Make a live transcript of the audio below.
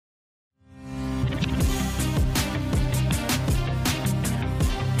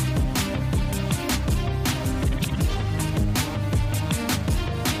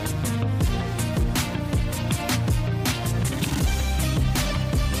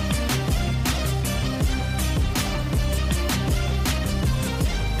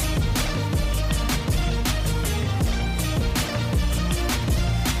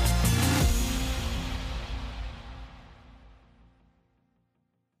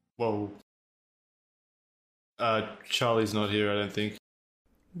Well, Charlie's not here, I don't think.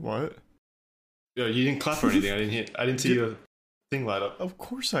 What? Yo, you didn't clap or anything. I didn't see your thing light up. Of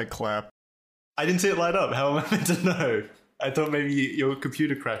course I clap. I didn't see it light up. How am I meant to know? I thought maybe your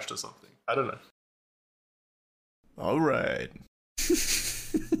computer crashed or something. I don't know. All right.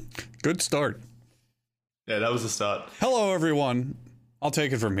 Good start. Yeah, that was the start. Hello, everyone. I'll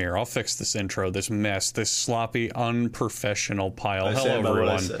take it from here. I'll fix this intro, this mess, this sloppy, unprofessional pile. Hello,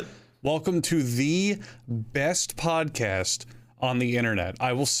 everyone. Welcome to the best podcast on the internet.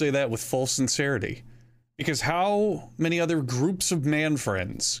 I will say that with full sincerity. Because how many other groups of man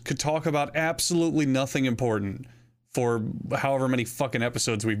friends could talk about absolutely nothing important for however many fucking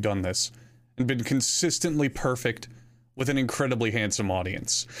episodes we've done this and been consistently perfect with an incredibly handsome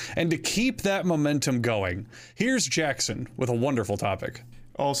audience? And to keep that momentum going, here's Jackson with a wonderful topic.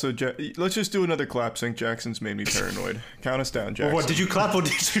 Also, let's just do another clap sync. Jackson's made me paranoid. Count us down, Jackson. Well, what, did you clap or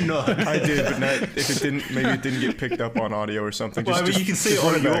did you not? I did, but not, if it didn't, maybe it didn't get picked up on audio or something. Well, you can see it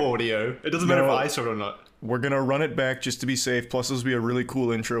on your audio. It doesn't matter if I saw it or not. We're gonna run it back just to be safe. Plus, this will be a really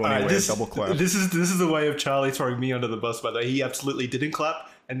cool intro anyway. Double clap. This is the way of Charlie throwing me under the bus. By the way, he absolutely didn't clap,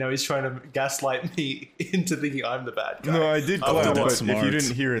 and now he's trying to gaslight me into thinking I'm the bad guy. No, I did clap, but smart. if you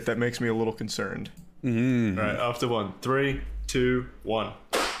didn't hear it, that makes me a little concerned. All right, after 1, 3, 2, 1.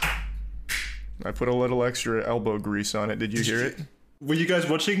 I put a little extra elbow grease on it. Did you hear it? Were you guys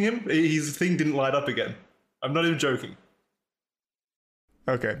watching him? His thing didn't light up again. I'm not even joking.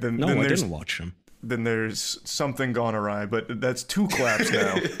 Okay, then I there's didn't watch him. Then there's something gone awry. But that's 2 claps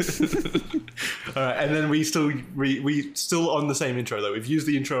now. All right, and then we still on the same intro though. We've used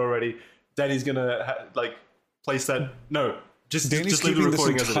the intro already. Danny's gonna place that. No, Danny's just leave the keeping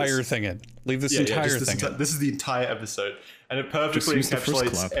recording this as it entire is. thing in. Leave this entire thing in. This is the entire episode, and it perfectly use the first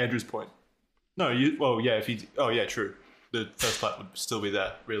encapsulates clap. Andrew's point. No, true. The first clap would still be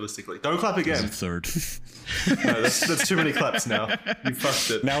there, realistically. Don't clap again. Third. No, that's too many claps now. You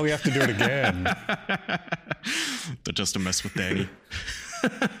fucked it. Now we have to do it again. They're just a mess with Danny.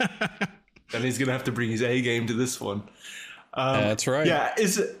 And he's gonna have to bring his A game to this one. That's right. Yeah,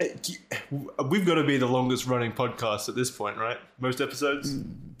 we've got to be the longest running podcast at this point, right? Most episodes.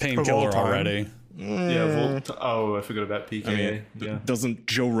 Painkiller Of all time. already. Yeah. I forgot about PKA. I mean, yeah. doesn't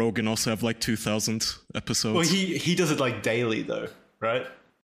Joe Rogan also have like 2,000 episodes? Well, he does it like daily though, right?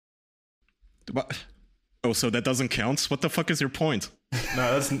 What? Oh, so that doesn't count? What the fuck is your point?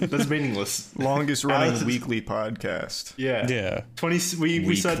 No, that's meaningless. Longest running weekly podcast. Yeah. Yeah. We said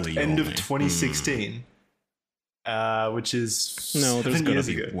Weekly end of only. 2016, which is No, there's 7 gotta years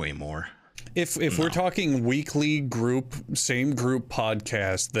be ago. way more. If we're talking weekly same group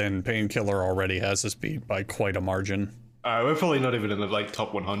podcast, then Painkiller already has us beat by quite a margin. We're probably not even in the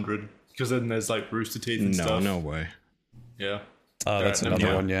top 100 because then there's like Rooster Teeth and stuff. No way. Yeah. That's Alright, another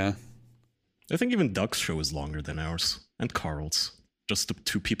yeah. one, yeah. I think even Doug's show is longer than ours. And Carl's. Just the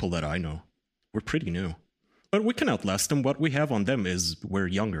 2 people that I know. We're pretty new. But we can outlast them. What we have on them is we're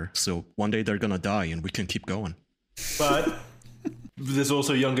younger. So one day they're gonna die and we can keep going. But there's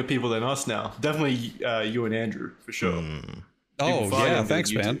also younger people than us now. Definitely you and Andrew, for sure. Oh, far yeah. younger Thanks,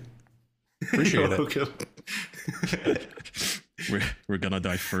 than you man. two. Appreciate it. Okay. We're gonna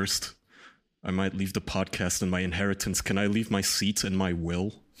die first. I might leave the podcast and my inheritance. Can I leave my seat and my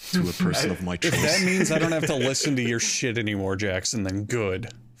will to a person of my If that choice? means I don't have to listen to your shit anymore, Jackson, then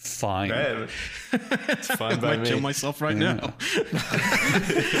good. Fine. Man, it's fine I by might kill me. myself right now.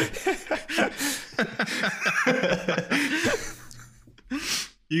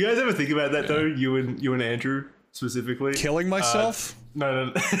 You guys ever think about that though? You and Andrew specifically. Killing myself?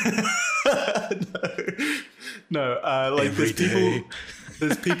 No. No. Like Every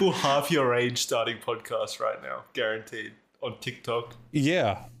there's people half your age starting podcasts right now, guaranteed, on TikTok.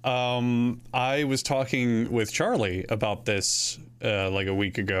 Yeah. I was talking with Charlie about this like a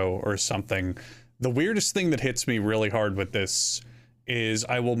week ago or something. The weirdest thing that hits me really hard with this is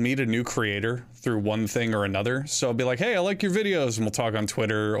I will meet a new creator through one thing or another. So I'll be like, hey, I like your videos, and we'll talk on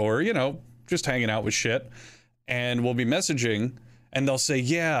Twitter or, just hanging out with shit. And we'll be messaging and they'll say,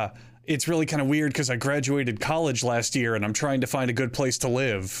 yeah, it's really kind of weird because I graduated college last year and I'm trying to find a good place to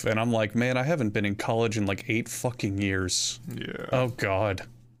live. And I'm like, man, I haven't been in college in like 8 fucking years. Yeah. Oh, God.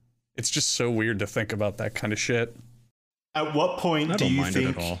 It's just so weird to think about that kind of shit. At what point I do don't you mind think?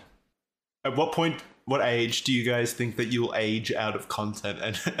 it at all. At what age do you guys think that you'll age out of content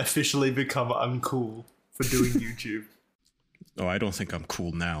and officially become uncool for doing YouTube? Oh, I don't think I'm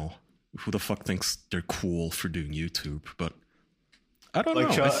cool now. Who the fuck thinks they're cool for doing YouTube? But I don't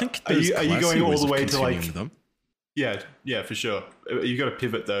know. I think are you classy going all ways the of way to like? continuing them. Yeah, for sure. You got to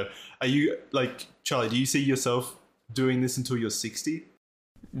pivot though. Are you like Charlie? Do you see yourself doing this until you're 60?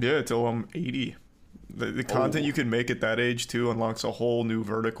 Yeah, till I'm 80. The content you can make at that age too unlocks a whole new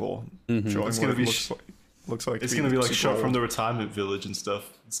vertical, showing It's what gonna it be looks like. It's going to be like shot from the retirement village and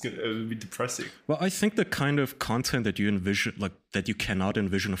stuff. It would be depressing. Well, I think the kind of content that you envision, like that you cannot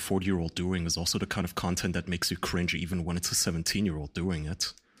envision a 40-year-old doing, is also the kind of content that makes you cringe even when it's a 17-year-old doing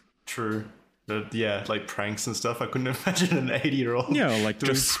it. True. But yeah, like pranks and stuff. I couldn't imagine an 80-year-old. Yeah, like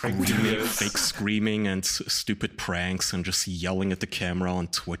doing just prank screaming, videos. fake screaming and stupid pranks and just yelling at the camera on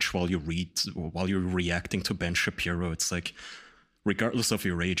Twitch while you're reacting to Ben Shapiro. It's like, regardless of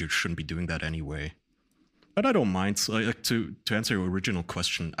your age, you shouldn't be doing that anyway. But I don't mind. So, like, to answer your original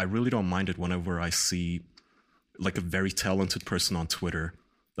question, I really don't mind it whenever I see like a very talented person on Twitter,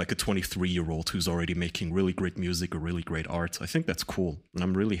 like a 23-year-old who's already making really great music or really great art. I think that's cool. And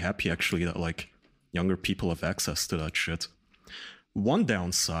I'm really happy actually that like younger people have access to that shit. One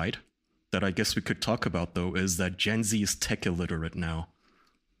downside that I guess we could talk about though is that Gen Z is tech illiterate now.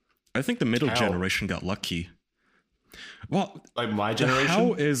 I think the middle generation got lucky. Well, Like my generation?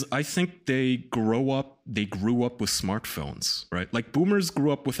 how is I think they grew up with smartphones, right? Like boomers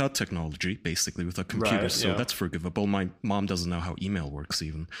grew up without technology, basically without computers, Right, so yeah. that's forgivable. My mom doesn't know how email works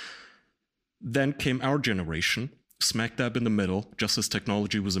even. Then came our generation, smack dab in the middle, just as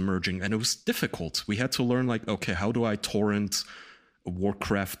technology was emerging, and it was difficult. We had to learn like, okay, how do I torrent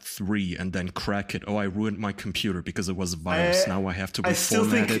Warcraft 3 and then crack it? Oh, I ruined my computer because it was a virus. Now I have to I still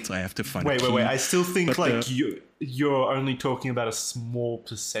reformat think- it. I have to find Wait. I still think But like you're only talking about a small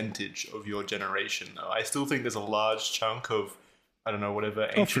percentage of your generation, though. I still think there's a large chunk of, I don't know, whatever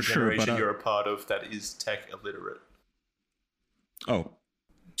ancient for sure, generation but, you're a part of that is tech illiterate. Oh,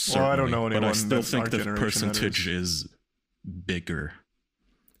 Well, I don't certainly, know but I anyone still that's think our the generation that percentage is bigger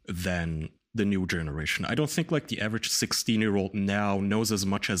than the new generation. I don't think like the average 16-year-old now knows as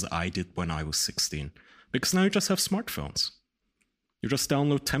much as I did when I was 16, because now you just have smartphones. You just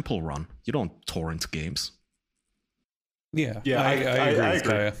download Temple Run. You don't torrent games. Yeah, Yeah, I I agree with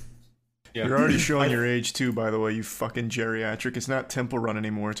agree. Kaya. Yeah. You're already showing your age too, by the way, you fucking geriatric. It's not Temple Run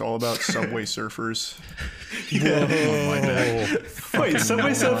anymore. It's all about Subway Surfers. Wait,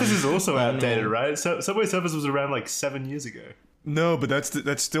 Subway Surfers is also outdated, right? Subway Surfers was around like 7 years ago. No, but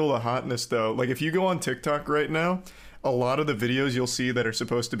that's still the hotness though. Like if you go on TikTok right now, a lot of the videos you'll see that are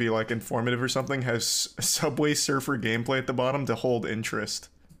supposed to be like informative or something has Subway Surfer gameplay at the bottom to hold interest.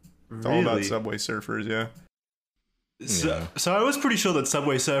 It's all about Really? Subway Surfers, yeah. So I was pretty sure that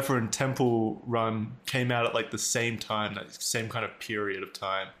Subway Surfer and Temple Run came out at like the same time, that same kind of period of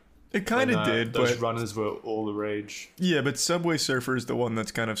time. It kind When, of did, those but runners were all the rage. yeah, but Subway Surfer is the one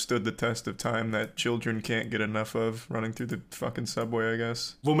that's kind of stood the test of time that children can't get enough of running through the fucking subway, I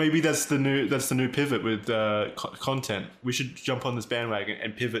guess. Well, maybe that's the new pivot with content. We should jump on this bandwagon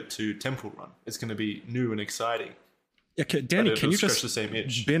and pivot to Temple Run. It's going to be new and exciting. Yeah, Danny, But can you it'll just scratch the same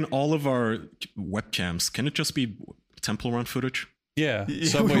itch? bin all of our webcams? Can it just be Temple Run footage? Yeah, Yeah,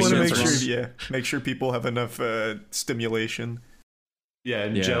 Subway we want to make Surfers. sure, make sure people have enough stimulation. Yeah,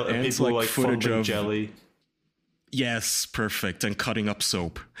 and, Yeah, and people like like footage fondling of- jelly. Yes, perfect. And cutting up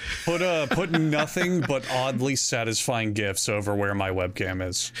soap. Put nothing but oddly satisfying gifs over where my webcam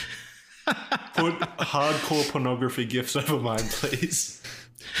is. Put hardcore pornography gifs over mine, please.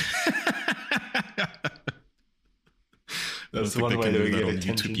 That's the one way to get on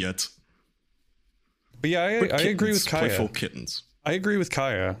attention. YouTube yet. But yeah, I agree with Kaya. Playful kittens. I agree with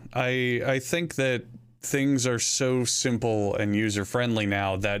Kaya. I think that things are so simple and user friendly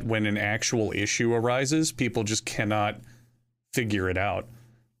now that when an actual issue arises, people just cannot figure it out.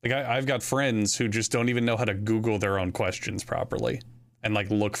 Like I've got friends who just don't even know how to Google their own questions properly and like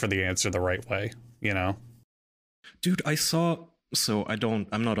look for the answer the right way, you know? Dude, I saw. So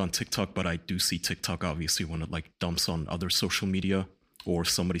I'm not on TikTok, but I do see TikTok obviously when it like dumps on other social media or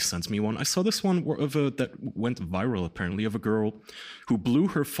somebody sends me one. I saw this one that went viral apparently of a girl who blew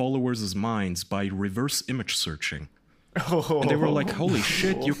her followers' minds by reverse image searching. And they were like, holy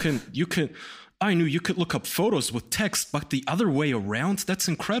shit, you can, I knew you could look up photos with text, but the other way around, that's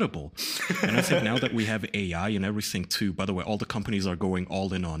incredible. And I think now that we have AI and everything too, by the way, all the companies are going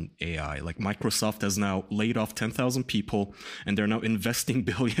all in on AI. Like Microsoft has now laid off 10,000 people and they're now investing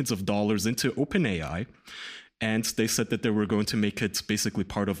billions of dollars into OpenAI. And they said that they were going to make it basically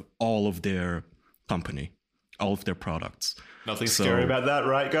part of all of their company, all of their products. Nothing So- scary about that,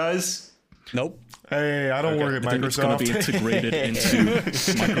 right, guys? Nope. Hey, I don't work at I think it's going Microsoft. to be integrated into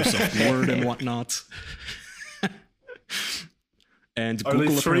Microsoft Word and whatnot. And Only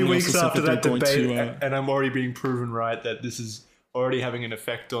Google 3 apparently weeks also said after they're that going debate, to, and I'm already being proven right that this is already having an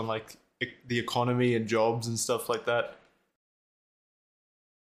effect on like the economy and jobs and stuff like that.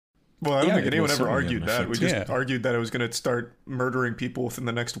 Well, I don't think it anyone will ever certainly have argued an that. We effect. just argued that it was going to start murdering people within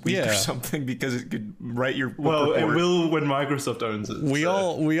the next week or something because it could write your book Well, report. it will when Microsoft owns it. We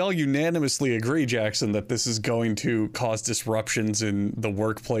all unanimously agree, Jackson, that this is going to cause disruptions in the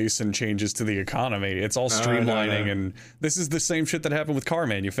workplace and changes to the economy. It's all streamlining, and this is the same shit that happened with car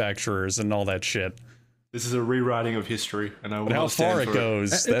manufacturers and all that shit. This is a rewriting of history, and I will But how not stand far it for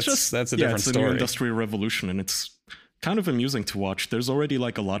goes, that's a different it's a story. new industrial revolution, and it's kind of amusing to watch. There's already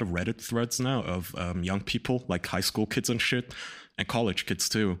like a lot of Reddit threads now of young people, like high school kids and shit, and college kids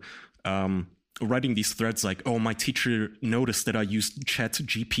too, writing these threads like, "Oh, my teacher noticed that I used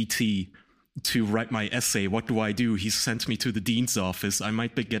ChatGPT to write my essay. What do I do? He sent me to the dean's office. I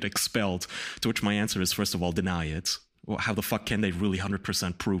might get expelled." To which my answer is, first of all, deny it. Well, how the fuck can they really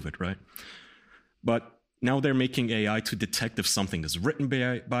 100% prove it, right? But now they're making AI to detect if something is written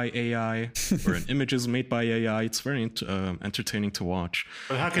by AI or an image is made by AI. It's very entertaining to watch.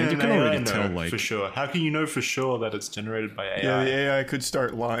 But how can And an you can AI already know tell, like, for sure? How can you know for sure that it's generated by AI? Yeah, the AI could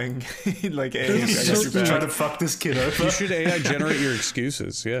start lying. Like, AI, I guess Just you're bad. trying to fuck this kid over. You should AI generate your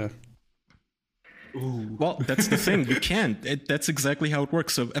excuses, yeah. Well, that's the thing. You can. That's exactly how it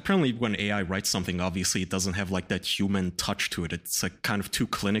works. So apparently when AI writes something, obviously it doesn't have like that human touch to it. It's like kind of too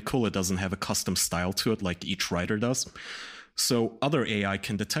clinical. It doesn't have a custom style to it like each writer does. So other AI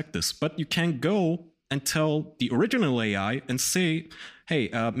can detect this. But you can go and tell the original AI and say, hey,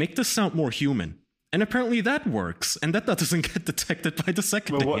 make this sound more human. And apparently that works, and that doesn't get detected by the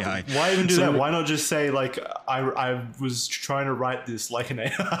second AI. Why even do that? Why not just say, like, I was trying to write this like an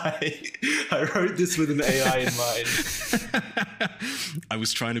AI. I wrote this with an AI in mind. I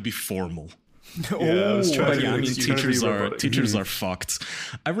was trying to be formal. I was trying to I mean, robotic. teachers are fucked.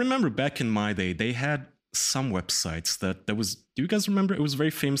 I remember back in my day, they had some websites that was. Do you guys remember? It was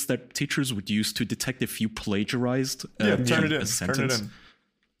very famous that teachers would use to detect if you plagiarized. Turn it in. A sentence.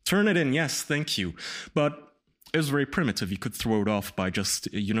 Turn it in, yes, thank you. But it was very primitive. You could throw it off by just,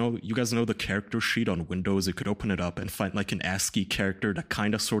 you guys know the character sheet on Windows. You could open it up and find like an ASCII character that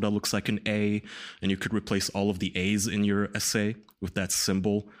kind of sort of looks like an A, and you could replace all of the A's in your essay with that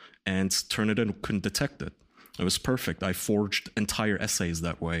symbol and turn it in. Couldn't detect it. It was perfect. I forged entire essays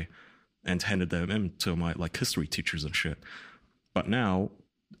that way and handed them in to my like history teachers and shit. But now,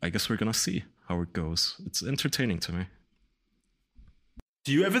 I guess we're gonna see how it goes. It's entertaining to me.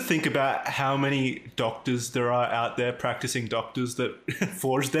 Do you ever think about how many doctors there are out there, practicing doctors, that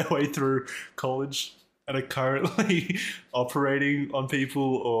forged their way through college and are currently operating on people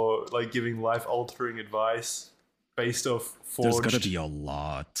or like giving life-altering advice based off forged? There's got to be a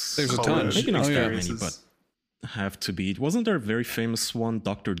lot. There's a ton. college Maybe not that many, experiences. but have to be. Wasn't there a very famous one,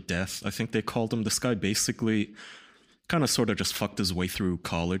 Dr. Death? I think they called him. This guy basically kind of sort of just fucked his way through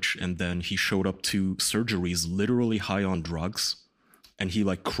college, and then he showed up to surgeries literally high on drugs. And he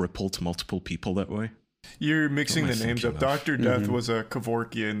like crippled multiple people that way. You're mixing What the am I names up. thinking of? Dr. Death was a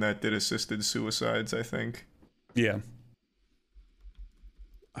Kevorkian that did assisted suicides, I think. Yeah.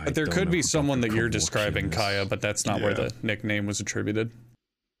 But there could be someone that you're describing, Kaya, but that's not where the nickname was attributed.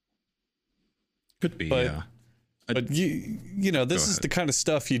 Could be, But- yeah. But you know, this is the kind of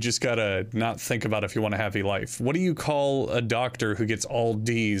stuff you just gotta not think about if you want a happy life. What do you call a doctor who gets all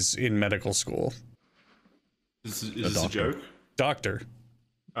D's in medical school? Is this a joke? Doctor.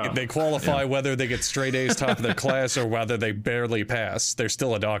 Oh. They qualify whether they get straight A's top of their class or whether they barely pass. They're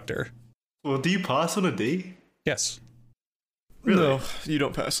still a doctor. Well, do you pass on a D? Yes. Really? No, you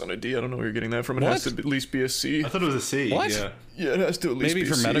don't pass on a D. I don't know where you're getting that from. It has to at least be a C. I thought it was a C. What? Yeah. Yeah, it has to at least Maybe be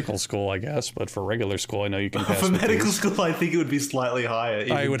for a C. medical school, I guess, but for regular school, I know you can pass For with medical D's. school, I think it would be slightly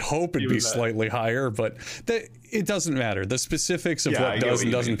higher. I would hope it'd even be that. slightly higher, but it doesn't matter. The specifics of Yeah, I what get does what and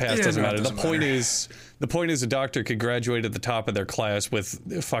you doesn't mean. pass Yeah, doesn't no, it matter. doesn't The point is a doctor could graduate at the top of their class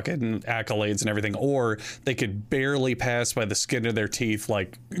with fucking accolades and everything, or they could barely pass by the skin of their teeth,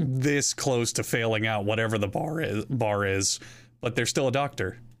 like this close to failing out, whatever the bar is, but they're still a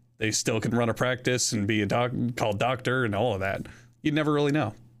doctor. They still can run a practice and be called doctor and all of that. You'd never really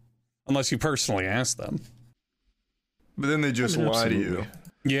know unless you personally ask them. But then they just lie to you.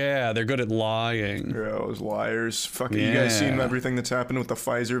 Yeah, they're good at lying. They're those liars. Fucking, you guys seen Yeah. everything that's happened with the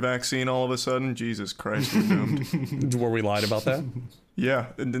Pfizer vaccine all of a sudden? Jesus Christ, we're doomed. Were we lied about that? Yeah,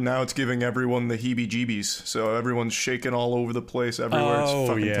 and then now it's giving everyone the heebie-jeebies. So everyone's shaking all over the place everywhere. Oh, It's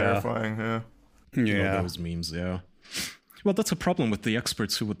fucking yeah. terrifying. Yeah. Yeah. Those memes, yeah. Well, that's a problem with the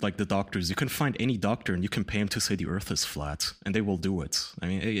experts who would like the doctors. You can find any doctor and you can pay him to say the earth is flat, and they will do it. I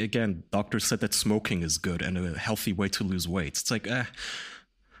mean, again, doctors said that smoking is good and a healthy way to lose weight. It's like, Well,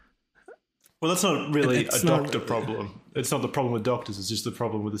 that's not really It's a not- doctor problem. It's not the problem with doctors. It's just the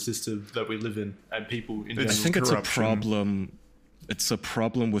problem with the system that we live in and people in It's general. I think it's a corruption. problem. It's a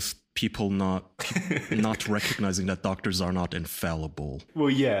problem with people not recognizing that doctors are not infallible. Well,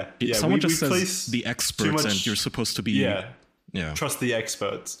 yeah. Someone just says the experts, and you're supposed to be trust the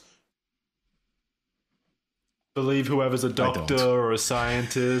experts. Believe whoever's a doctor or a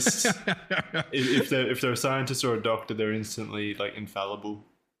scientist. if they're a scientist or a doctor, they're instantly like infallible,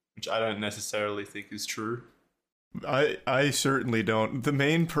 which I don't necessarily think is true. I certainly don't. The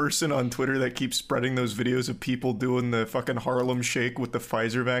main person on Twitter that keeps spreading those videos of people doing the fucking Harlem Shake with the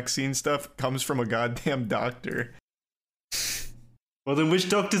Pfizer vaccine stuff comes from a goddamn doctor. Well, then which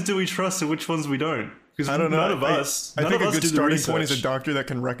doctors do we trust and which ones we don't? Because I don't know. None of us. I think a good starting point is a doctor that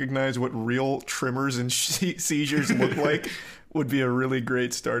can recognize what real tremors and seizures look like would be a really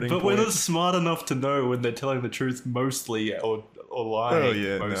great starting point. But we're not smart enough to know when they're telling the truth mostly or lying. Oh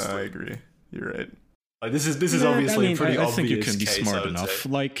yeah, mostly. no, I agree. You're right. Like this is obviously a pretty obvious. I think you can be case, smart enough.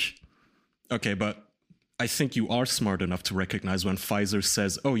 Like, okay, but I think you are smart enough to recognize when Pfizer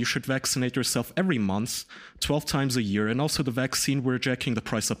says, "Oh, you should vaccinate yourself every month, 12 times a year," and also the vaccine, we're jacking the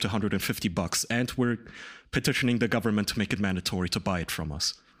price up to $150, and we're petitioning the government to make it mandatory to buy it from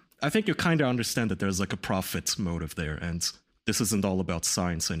us. I think you kind of understand that there's like a profit motive there, and this isn't all about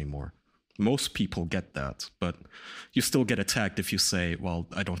science anymore. Most people get that, but you still get attacked if you say, "Well,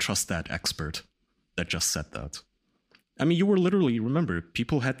 I don't trust that expert that just said that." I mean, you were literally, remember,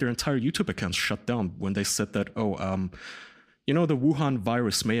 people had their entire YouTube accounts shut down when they said that, the Wuhan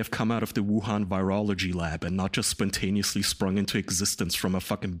virus may have come out of the Wuhan virology lab and not just spontaneously sprung into existence from a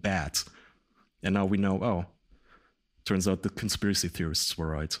fucking bat. And now we know, turns out the conspiracy theorists were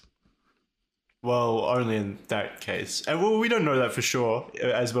right. Well, only in that case. And well, we don't know that for sure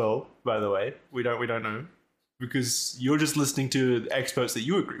as well, by the way. We don't know. Because you're just listening to experts that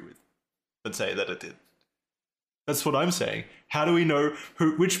you agree with that say that it did. That's what I'm saying. How do we know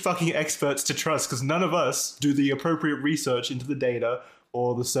which fucking experts to trust? Because none of us do the appropriate research into the data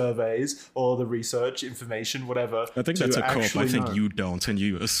or the surveys or the research information, whatever. I think that's a cope. I think you don't, and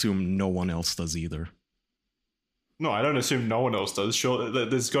you assume no one else does either. No, I don't assume no one else does. Sure,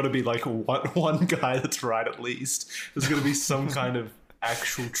 there's got to be like one guy that's right at least. There's got to be some kind of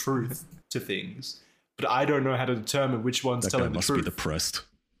actual truth to things. But I don't know how to determine which one's telling the truth. That guy must be depressed.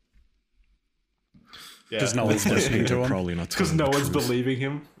 Because no one's listening to him. Probably not. Because no one's believing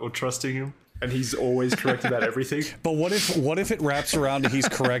him or trusting him, and he's always correct about everything. But what if it wraps around and he's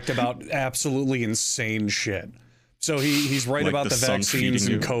correct about absolutely insane shit? So he's right like about the vaccines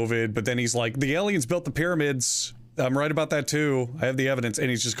and COVID, but then he's like, the aliens built the pyramids. I'm right about that too. I have the evidence, and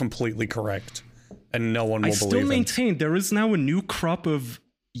he's just completely correct, and no one will believe him. I still maintain there is now a new crop of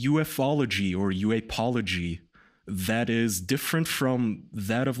ufology or uapology that is different from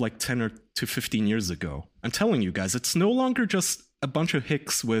that of like 10 or to 15 years ago. I'm telling you guys, it's no longer just a bunch of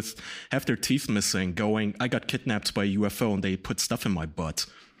hicks with half their teeth missing going, I got kidnapped by a UFO and they put stuff in my butt.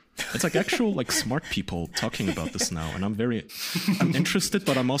 It's like actual like smart people talking about this now, and I'm interested,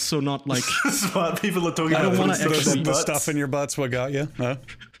 but I'm also not like smart people are talking about. I don't want to actually the stuff in your butts. What got you? Huh?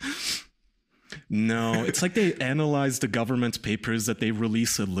 No, it's like they analyze the government papers that they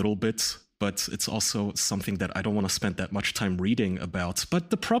release a little bit, but it's also something that I don't want to spend that much time reading about.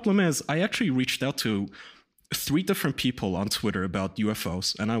 But the problem is, I actually reached out to 3 different people on Twitter about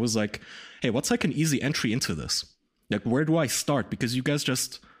UFOs, and I was like, hey, what's like an easy entry into this? Like, where do I start? Because you guys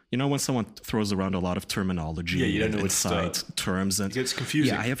just, you know, when someone throws around a lot of terminology, you don't know inside terms, and it gets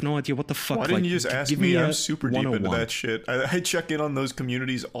confusing. Yeah, I have no idea what the fuck. Why didn't you just ask me? I'm super deep into that shit. I check in on those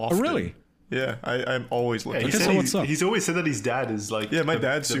communities often. Oh, really? Yeah, I'm always looking. Yeah, he's always said that his dad is like... Yeah, my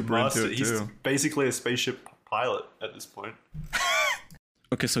dad's super into it, too. He's basically a spaceship pilot at this point.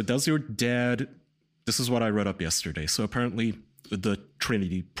 Okay, so does your dad... This is what I read up yesterday. So apparently the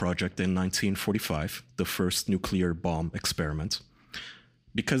Trinity Project in 1945, the first nuclear bomb experiment,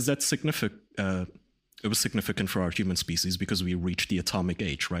 because that's significant... it was significant for our human species because we reached the atomic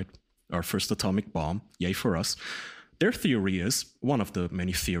age, right? Our first atomic bomb. Yay for us. Their theory is, one of the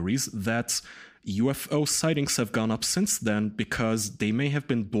many theories, that UFO sightings have gone up since then because they may have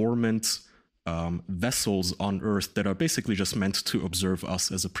been dormant vessels on Earth that are basically just meant to observe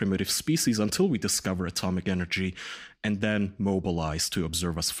us as a primitive species until we discover atomic energy and then mobilize to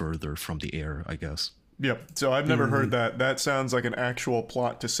observe us further from the air, I guess. Yep. So I've never heard that. That sounds like an actual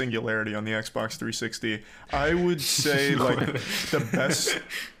plot to Singularity on the Xbox 360. I would say like the best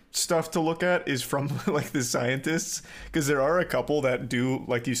stuff to look at is from like the scientists, because there are a couple that do,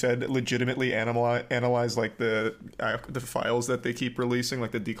 like you said, legitimately analyze like the files that they keep releasing,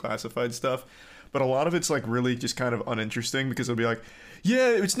 like the declassified stuff. But a lot of it's like really just kind of uninteresting because it'll be like,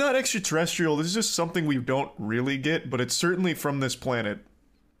 yeah, it's not extraterrestrial. This is just something we don't really get, but it's certainly from this planet.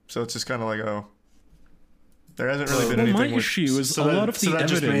 So it's just kind of like, oh. There hasn't really been anything. My issue is a lot of the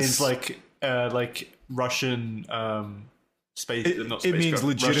evidence. Just means like Russian space. It means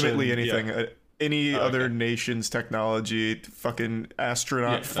legitimately anything. Yeah. Any other nation's technology, fucking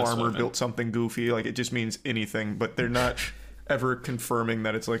astronaut farmer built something goofy. Like, it just means anything, but they're not ever confirming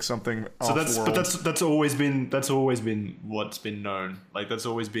that it's like something off-world. That's always been what's been known. Like, that's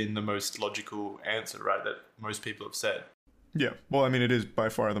always been the most logical answer, right? That most people have said. Yeah, well, I mean, it is by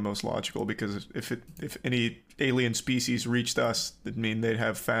far the most logical, because if any alien species reached us, it'd mean they'd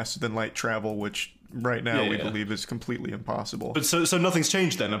have faster than light travel, which right now we believe is completely impossible. But so nothing's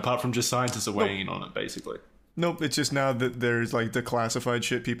changed then, apart from just scientists are weighing in on it, basically. Nope, it's just now that there's like the classified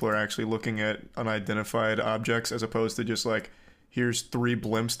shit, people are actually looking at unidentified objects as opposed to just like, here's 3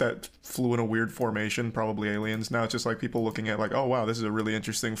 blimps that flew in a weird formation, probably aliens. Now it's just like people looking at like, oh wow, this is a really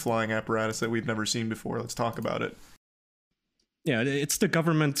interesting flying apparatus that we've never seen before. Let's talk about it. Yeah, it's the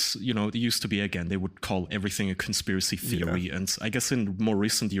government, it used to be, again, they would call everything a conspiracy theory. Yeah. And I guess in more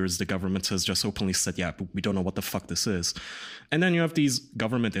recent years, the government has just openly said, yeah, but we don't know what the fuck this is. And then you have these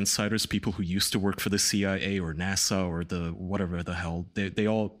government insiders, people who used to work for the CIA or NASA or the whatever the hell, they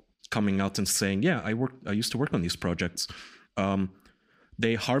all coming out and saying, yeah, I used to work on these projects.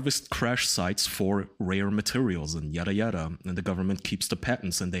 They harvest crash sites for rare materials and yada yada. And the government keeps the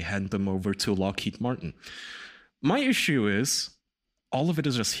patents and they hand them over to Lockheed Martin. My issue is, all of it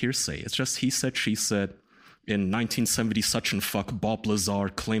is just hearsay. It's just he said, she said. In 1970, such and fuck, Bob Lazar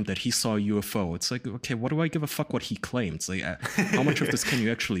claimed that he saw a UFO. It's like, okay, what do I give a fuck what he claimed? It's like, how much of this can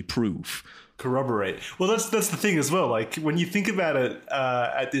you actually prove? Corroborate. Well, that's the thing as well. Like, when you think about it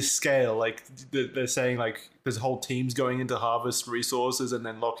at this scale, like they're saying like there's whole teams going into harvest resources, and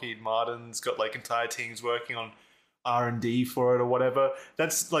then Lockheed Martin's got like entire teams working on R&D for it or whatever.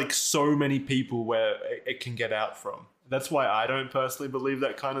 That's like so many people where it can get out from. That's why I don't personally believe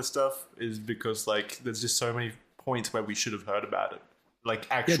that kind of stuff, is because like there's just so many points where we should have heard about it. Like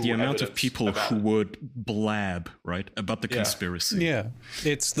actual the amount of people who would blab, right, about the conspiracy. Yeah.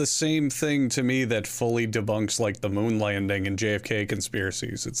 It's the same thing to me that fully debunks like the moon landing and JFK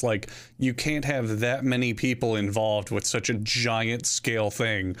conspiracies. It's like you can't have that many people involved with such a giant scale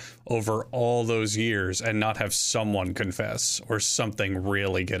thing over all those years and not have someone confess or something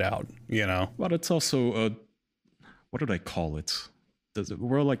really get out, But it's also what did I call it?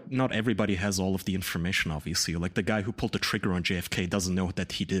 We're like, not everybody has all of the information, obviously. Like the guy who pulled the trigger on JFK doesn't know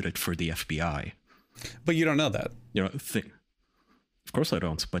that he did it for the FBI. But you don't know that. Of course I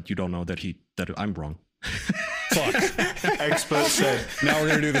don't, but you don't know that I'm wrong. Fuck. Expert said. Now we're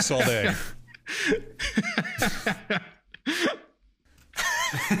going to do this all day.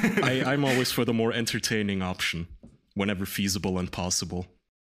 I'm always for the more entertaining option, whenever feasible and possible.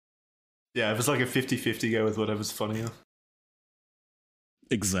 Yeah, if it's like a 50-50, go with whatever's funnier.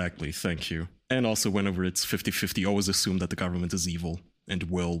 Exactly, thank you. And also, whenever it's 50-50, always assume that the government is evil and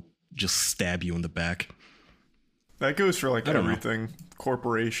will just stab you in the back. That goes for like everything.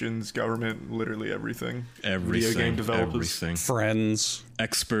 Corporations, government, literally everything. Video game developers. Everything. Friends.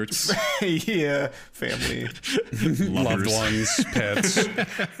 Experts. Yeah, family. Loved ones, pets.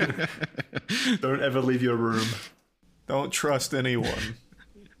 Don't ever leave your room. Don't trust anyone.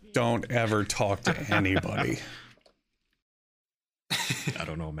 Don't ever talk to anybody. I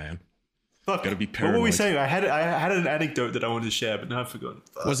don't know, man. Fuck. Gotta be paranoid. What were we saying? I had an anecdote that I wanted to share, but now I've forgotten.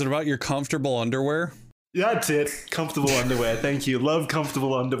 Fuck. Was it about your comfortable underwear? Yeah, that's it. Comfortable underwear. Thank you. Love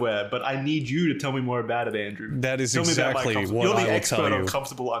comfortable underwear, but I need you to tell me more about it, Andrew. That is exactly what I will tell you. You're the expert on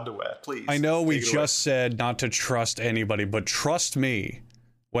comfortable underwear. Please. I know we just said not to trust anybody, but trust me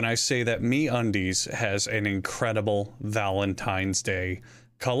when I say that MeUndies has an incredible Valentine's Day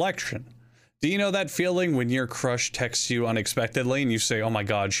collection. Do you know that feeling when your crush texts you unexpectedly and you say, oh my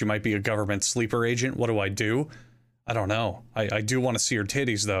God, she might be a government sleeper agent? What do? I don't know. I do want to see her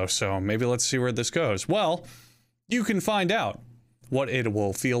titties though, so maybe let's see where this goes. Well, you can find out what it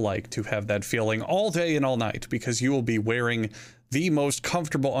will feel like to have that feeling all day and all night, because you will be wearing the most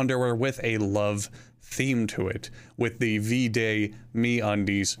comfortable underwear with a love theme to it with the V-Day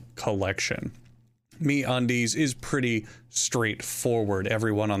MeUndies collection. MeUndies is pretty straightforward.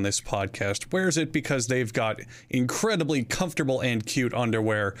 Everyone on this podcast wears it because they've got incredibly comfortable and cute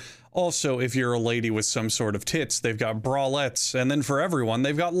underwear. Also, if you're a lady with some sort of tits, they've got bralettes. And then for everyone,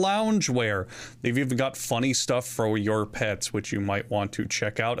 they've got loungewear. They've even got funny stuff for your pets, which you might want to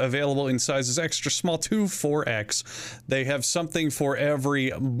check out. Available in sizes extra small to 4X. They have something for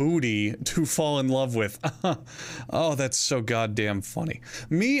every booty to fall in love with. Oh, that's so goddamn funny.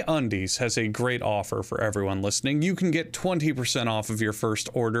 MeUndies has a great offer for everyone listening. You can get 20% off of your first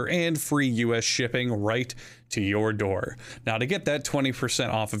order and free US shipping right to your door. Now, to get that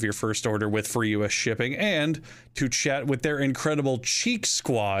 20% off of your first order with free US shipping and to chat with their incredible Cheek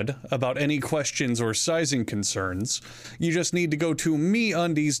Squad about any questions or sizing concerns, you just need to go to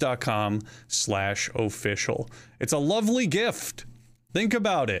meundies.com/official. It's a lovely gift. Think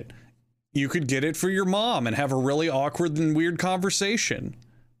about it. You could get it for your mom and have a really awkward and weird conversation.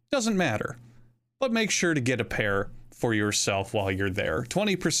 Doesn't matter. But make sure to get a pair for yourself while you're there.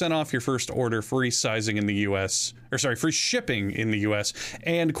 20% off your first order, free sizing in the US, free shipping in the US,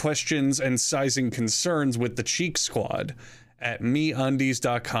 and questions and sizing concerns with the Cheek Squad at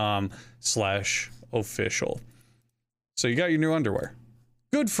meundies.com/official. So you got your new underwear.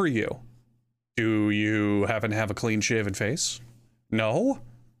 Good for you. Do you happen to have a clean shaven face? No?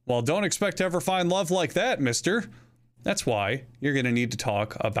 Well, don't expect to ever find love like that, mister. That's why you're going to need to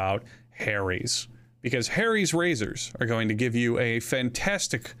talk about Harry's. Because Harry's razors are going to give you a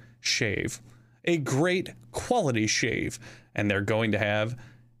fantastic shave, a great quality shave, and they're going to have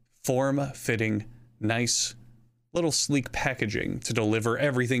form-fitting, nice, little sleek packaging to deliver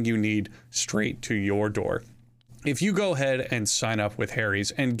everything you need straight to your door. If you go ahead and sign up with Harry's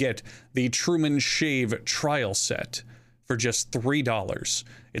and get the Truman Shave trial set for just $3,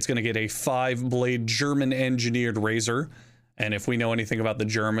 it's going to get a 5-blade German-engineered razor. And if we know anything about the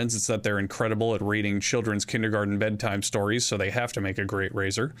Germans, it's that they're incredible at reading children's kindergarten bedtime stories, so they have to make a great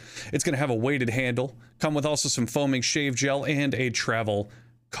razor. It's going to have a weighted handle, come with also some foaming shave gel, and a travel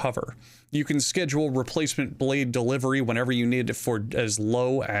cover. You can schedule replacement blade delivery whenever you need it for as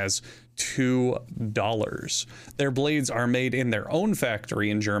low as $2. Their blades are made in their own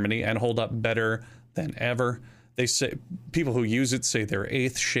factory in Germany and hold up better than ever. They say people who use it say their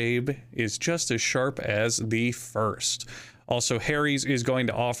 8th shave is just as sharp as the first. Also, Harry's is going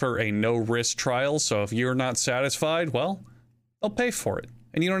to offer a no-risk trial, so if you're not satisfied, well, they'll pay for it,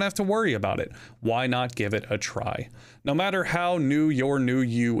 and you don't have to worry about it. Why not give it a try? No matter how new your new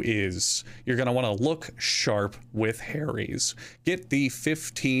you is, you're going to want to look sharp with Harry's. Get the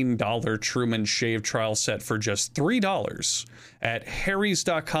 $15 Truman Shave trial set for just $3 at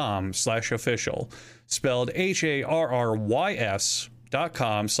harrys.com/official, spelled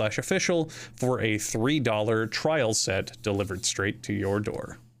HARRYS.com/official for a $3 trial set delivered straight to your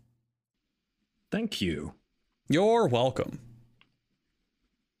door. Thank you. You're welcome.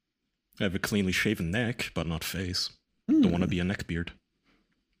 I have a cleanly shaven neck, but not face. Don't want to be a neckbeard.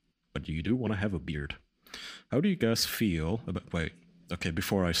 But you do want to have a beard. How do you guys feel about... Wait, okay,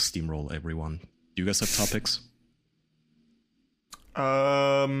 before I steamroll everyone, do you guys have topics?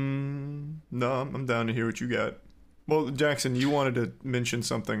 No, I'm down to hear what you got. Well, Jackson, you wanted to mention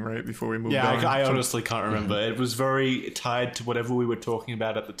something, right, before we moved on? Yeah, I honestly can't remember. It was very tied to whatever we were talking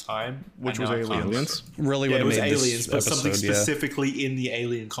about at the time. Which was aliens? Really, yeah, what it was made aliens, but episode, something specifically in the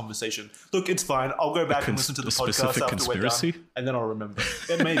alien conversation. Look, it's fine. I'll go back and listen to the podcast after conspiracy? we're done, and then I'll remember.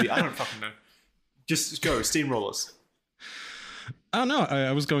 Yeah, maybe. I don't fucking know. Just go, steamrollers. Oh, no,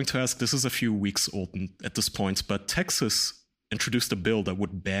 I was going to ask, this is a few weeks old at this point, but Texas introduced a bill that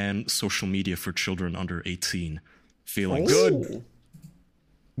would ban social media for children under 18. Feeling good.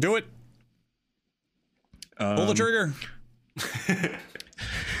 Do it. Pull the trigger.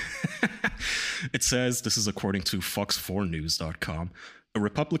 It says, this is according to fox4news.com, a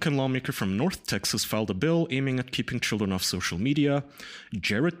Republican lawmaker from North Texas filed a bill aiming at keeping children off social media.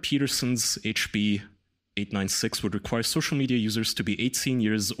 Jared Peterson's HB 896 would require social media users to be 18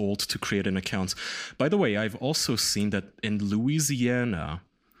 years old to create an account. By the way, I've also seen that in Louisiana,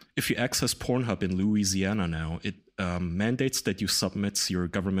 if you access Pornhub in Louisiana now, it mandates that you submit your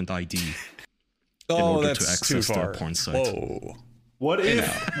government ID in order to access their porn site. Whoa. What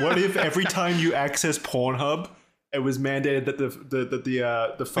if every time you access Pornhub, it was mandated that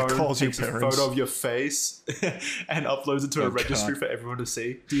the phone takes a photo of your face and uploads it to a registry for everyone to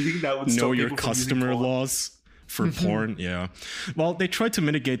see? Do you think that would stop know your people from customer laws for porn? Yeah. Well, they tried to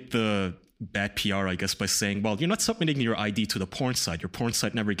mitigate the bad PR, I guess, by saying, well, you're not submitting your ID to the porn site. Your porn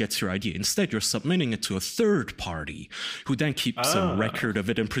site never gets your ID. Instead, you're submitting it to a third party who then keeps a record of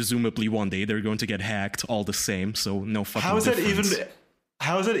it, and presumably one day they're going to get hacked all the same. So no fucking difference.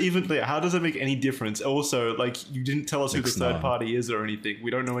 How does it make any difference? Also, like, you didn't tell us who the third party is or anything. We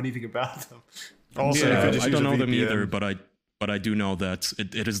don't know anything about them. Also, I don't know them either, but I do know that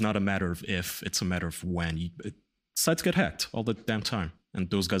it is not a matter of if, it's a matter of when. Sites get hacked all the damn time, and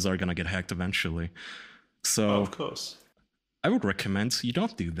those guys are gonna get hacked eventually. So of course, I would recommend you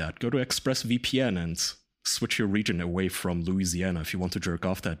don't do that. Go to ExpressVPN and switch your region away from Louisiana if you want to jerk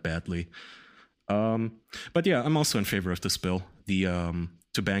off that badly. But yeah, I'm also in favor of this bill. The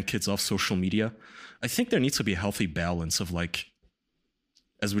to ban kids off social media. I think there needs to be a healthy balance of like,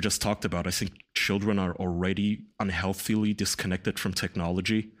 as we just talked about, I think children are already unhealthily disconnected from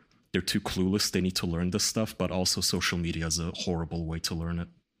technology. They're too clueless. They need to learn this stuff, but also social media is a horrible way to learn it.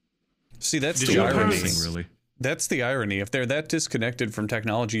 See, that's the irony. Really. That's the irony. If they're that disconnected from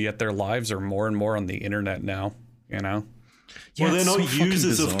technology, yet their lives are more and more on the internet now, you know? Yeah, well, they're not so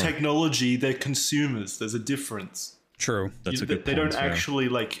users of technology. They're consumers. There's a difference. True. That's a good They point, don't actually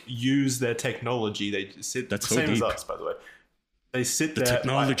like use their technology. They just sit. That's same so as deep. us, by the way. They sit The there.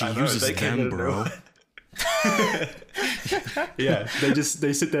 technology uses them, bro. Yeah,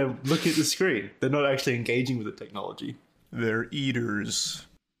 they sit there looking at the screen. They're not actually engaging with the technology. They're eaters.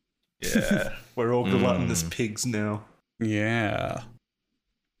 Yeah, we're all gluttonous pigs now. Yeah.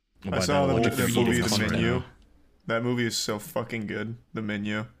 I saw the movie The Menu. That movie is so fucking good. The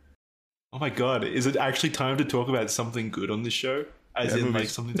Menu. Oh my god, is it actually time to talk about something good on this show? As in, like,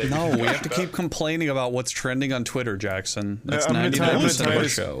 something that No, we have to keep complaining about what's trending on Twitter, Jackson. That's I'm gonna 99% of tie our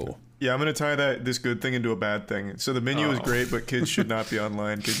this- show. Yeah, I'm gonna tie this good thing into a bad thing. So the Menu is great, but kids should not be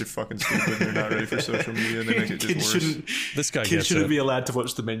online. Kids are fucking stupid. They're not ready for social media. They make it just worse. This guy Kids gets shouldn't it. be allowed to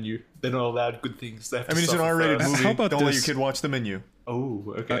watch The Menu. They're not allowed good things. They have to I mean, it's an suffer R-rated first. movie. How about Don't let your this? kid watch The Menu.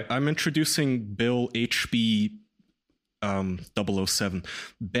 Oh, okay. I'm introducing Bill HB 007.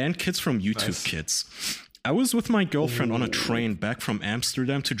 Ban kids from YouTube Nice. Kids. I was with my girlfriend on a train back from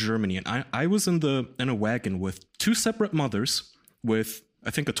Amsterdam to Germany, and I was in a wagon with two separate mothers with I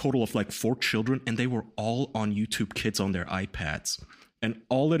think a total of like 4 children, and they were all on YouTube Kids on their iPads. And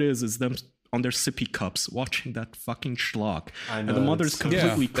all it is them on their sippy cups watching that fucking schlock. I And know, the mother's it's so-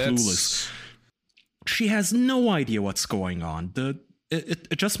 completely Yeah, that's- clueless. She has no idea what's going on.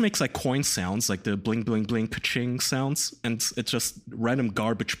 It just makes like coin sounds, like the bling bling bling ka-ching sounds, and it's just random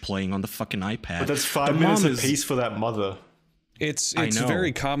garbage playing on the fucking iPad. But that's 5 The minutes mom a piece for that mother. It's I a know.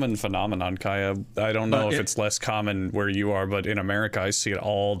 very common phenomenon, Kaya. I don't know But if it's less common where you are, but in America, I see it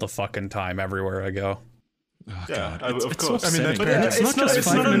all the fucking time everywhere I go. Oh, Yeah, God. of It's course. so I mean, that's upsetting. bad. It's not just it's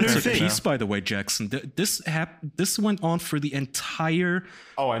 5 not a minutes new a thing. piece, by the way, Jackson. This went on for the entire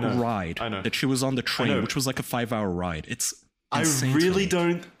I know. ride I know. that she was on the know. train, which was like a 5-hour ride. It's insane I to really me.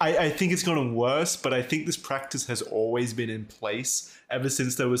 don't. I think it's gotten worse, but I think this practice has always been in place ever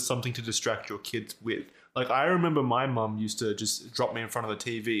since there was something to distract your kids with. Like, I remember my mum used to just drop me in front of the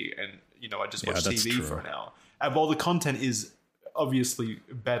TV and, I just watch that's TV true. for an hour. And while the content is obviously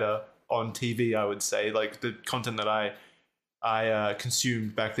better on TV, I would say, like, the content that I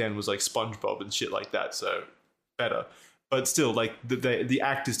consumed back then was like SpongeBob and shit like that, so better. But still, like, the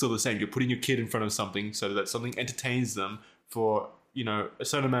act is still the same. You're putting your kid in front of something so that something entertains them for a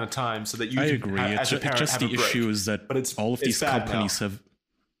certain amount of time, so that you I can, agree. as a It's parent, just have the a break. issue is that But it's- all of it's these bad companies now. have,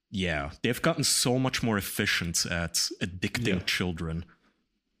 they've gotten so much more efficient at addicting children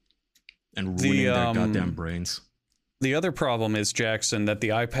and ruining their goddamn brains. The other problem is, Jackson, that the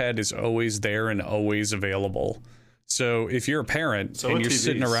iPad is always there and always available. So if you're a parent So and are you're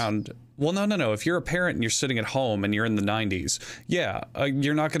sitting TVs. around, well, no. If you're a parent and you're sitting at home and you're in the 90s,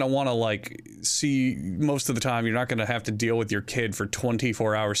 you're not going to want to like see most of the time. You're not going to have to deal with your kid for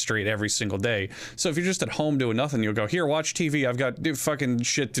 24 hours straight every single day. So if you're just at home doing nothing, you'll go, here, watch TV. I've got fucking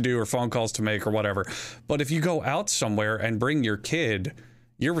shit to do or phone calls to make or whatever. But if you go out somewhere and bring your kid,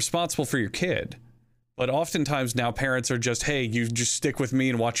 you're responsible for your kid. But oftentimes now parents are just, hey, you just stick with me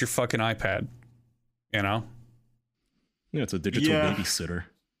and watch your fucking iPad. Yeah, Yeah, it's a digital Yeah. babysitter.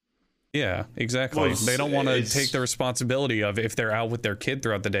 Yeah, exactly. Well, They don't want to it's- take the responsibility of, if they're out with their kid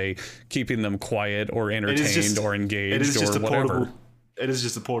throughout the day, keeping them quiet or entertained or engaged It is just or a whatever. portable. It is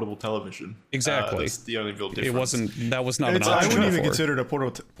just a portable television. Exactly. That's the only real difference. That was not an I option wouldn't even before. consider it a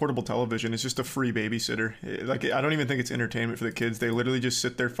portable television. It's just a free babysitter. Like, I don't even think it's entertainment for the kids. They literally just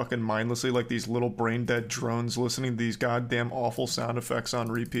sit there fucking mindlessly like these little brain dead drones listening to these goddamn awful sound effects on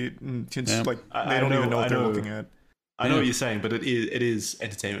repeat. And kids, Yeah. like, I they don't know- even know I what they're know. looking at. I know what you're saying, but it is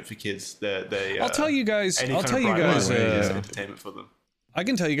entertainment for kids. I'll tell you guys. Any I'll kind tell of you bright guys. light is entertainment for them. I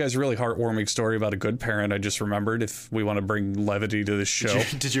can tell you guys a really heartwarming story about a good parent I just remembered. If we want to bring levity to this show,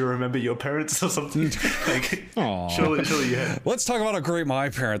 Did you remember your parents or something? Like, Aw. surely you had. let's talk about how great my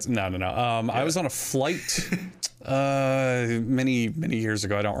parents. No. I was on a flight many years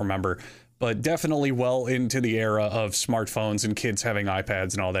ago. I don't remember, but definitely well into the era of smartphones and kids having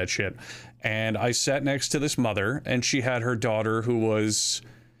iPads and all that shit. And I sat next to this mother, and she had her daughter who was,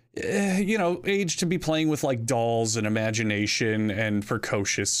 age to be playing with like dolls and imagination and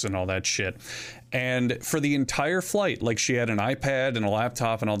precocious and all that shit. And for the entire flight, like, she had an iPad and a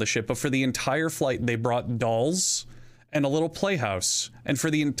laptop and all this shit, but for the entire flight, they brought dolls and a little playhouse. And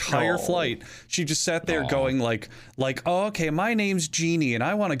for the entire flight, she just sat there going like, oh, okay, my name's Jeannie and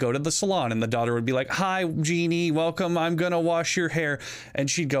I want to go to the salon. And the daughter would be like, hi, Jeannie, welcome. I'm going to wash your hair. And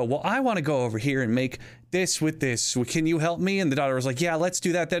she'd go, well, I want to go over here and make this with this. Can you help me? And the daughter was like, yeah, let's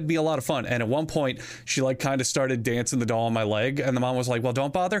do that. That'd be a lot of fun. And at one point, she like kind of started dancing the doll on my leg. And the mom was like, well,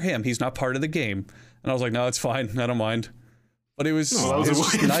 don't bother him. He's not part of the game. And I was like, no, it's fine. I don't mind. But it was, that was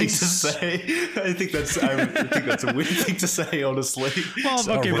a weird nice thing to say. I think that's a weird thing to say, honestly.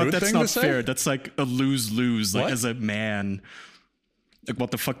 Well, okay, but that's not say? fair. That's like a lose-lose. Like, What? as a man, like, what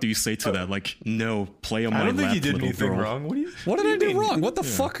the fuck do you say to that? Like, no, play on my I don't think lap, you did little anything girl. wrong. What did I do wrong? What the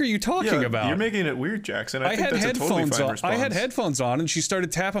fuck are you talking about? You're making it weird, Jackson. I think had that's a totally headphones fine on. response. I had headphones on, and she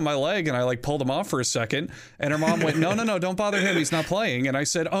started tapping my leg, and I like pulled them off for a second. And her mom went, "No, don't bother him. He's not playing." And I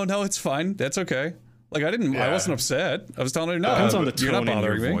said, "Oh no, it's fine. That's okay." Like I wasn't upset. I was telling her, "No, Depends on the you're not tone in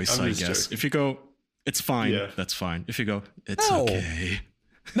bothering your me." voice, I'm I just guess. joking. If you go, it's fine, Yeah. that's fine. If you go, it's No. okay.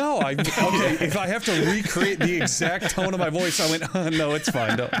 No, okay. If I have to recreate the exact tone of my voice, I went, "No, it's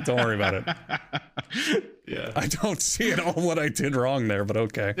fine. Don't worry about it." Yeah. I don't see at all what I did wrong there, but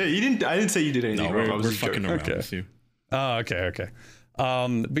okay. Yeah, you didn't. I didn't say you did anything No, wrong. I was we're just fucking joking. around Okay. with you. Oh, okay.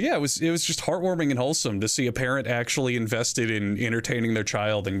 But yeah, it was just heartwarming and wholesome to see a parent actually invested in entertaining their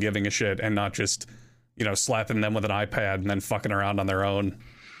child and giving a shit, and not just, slapping them with an iPad and then fucking around on their own.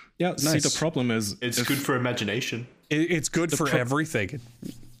 Yeah, see, Nice. the problem is It's good for imagination. It's good for everything.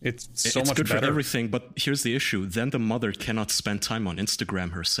 It's so it's much good better. for everything, but here's the issue. Then the mother cannot spend time on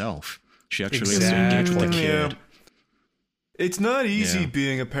Instagram herself. She actually has to engage with the kid. It's not easy Yeah.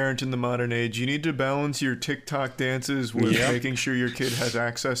 being a parent in the modern age. You need to balance your TikTok dances with Yep. making sure your kid has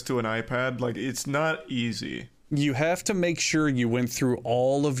access to an iPad. Like, it's not easy. You have to make sure you went through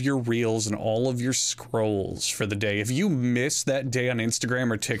all of your reels and all of your scrolls for the day. If you miss that day on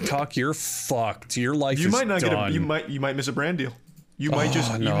Instagram or TikTok, you're fucked. Your life You is might not done. you might miss a brand deal. You might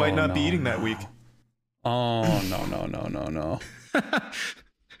you might not be eating that week. Oh, no.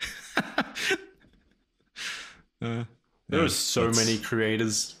 There are so many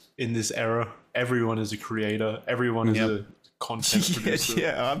creators in this era. Everyone is a creator. Everyone is a content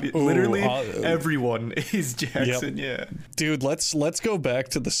producer. Literally everyone is Jackson. Yeah, Dude, let's go back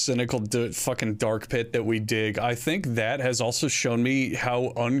to the cynical fucking dark pit that we dig. I think that has also shown me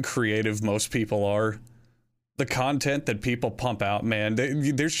how uncreative most people are. The content that people pump out, man,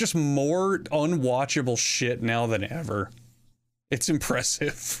 there's just more unwatchable shit now than ever. It's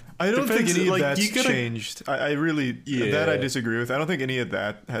impressive. I don't Depends, think any of like, that's you gotta- changed. I really that I disagree with. I don't think any of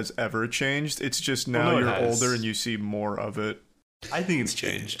that has ever changed. It's just now no, it you're has. older and you see more of it. I think it's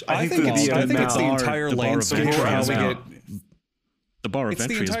changed. I think it's the entire the bar of landscape entry of how is we now- get. The bar of It's the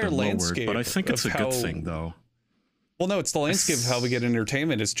entry has entire been lowered, landscape but I think it's a of good how- thing, though. Well, no, it's the landscape of how we get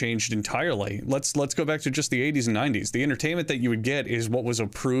entertainment has changed entirely. Let's go back to just the 80s and 90s. The entertainment that you would get is what was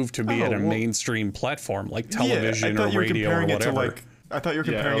approved to be at a mainstream platform like television or radio or whatever. I thought you were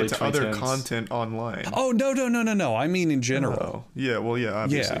comparing early it to other 2010s. content online. Oh, no. I mean in general. Oh, yeah. Well, yeah,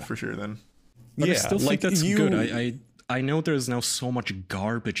 obviously, Yeah. for sure. Then But yeah, I still like think that's you, good. I know there's now so much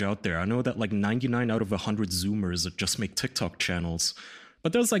garbage out there. I know that like 99 out of 100 Zoomers that just make TikTok channels.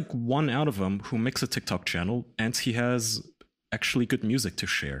 But there's like one out of them who makes a TikTok channel and he has actually good music to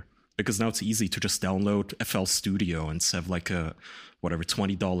share. Because now it's easy to just download FL Studio and have like a whatever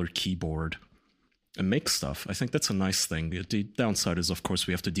 $20 keyboard and make stuff. I think that's a nice thing. The downside is, of course,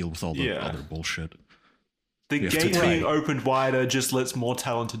 we have to deal with all the other bullshit. The We have to gate try. being opened wider just lets more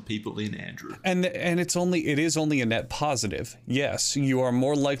talented people in, Andrew. And it is only a net positive. Yes, you are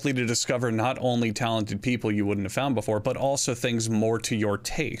more likely to discover not only talented people you wouldn't have found before, but also things more to your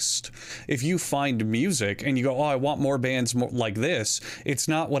taste. If you find music and you go, oh, I want more bands like this, it's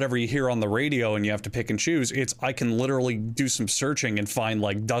not whatever you hear on the radio and you have to pick and choose. It's I can literally do some searching and find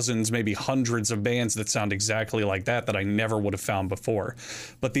like dozens, maybe hundreds of bands that sound exactly like that I never would have found before.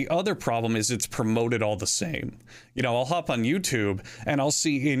 But the other problem is it's promoted all the same. I'll hop on YouTube and I'll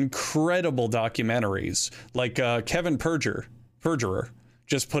see incredible documentaries like Kevin Perjurer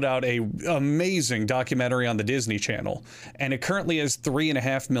just put out a amazing documentary on the Disney Channel, and it currently has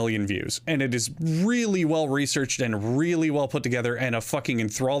 3.5 million views, and it is really well researched and really well put together and a fucking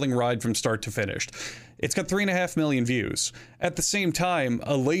enthralling ride from start to finish. It's got 3.5 million views. At the same time,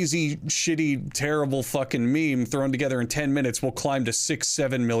 a lazy, shitty, terrible fucking meme thrown together in 10 minutes will climb to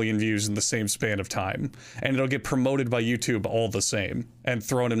 6-7 million views in the same span of time. And it'll get promoted by YouTube all the same and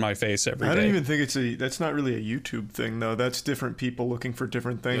thrown in my face every day. I don't even think that's not really a YouTube thing though. That's different people looking for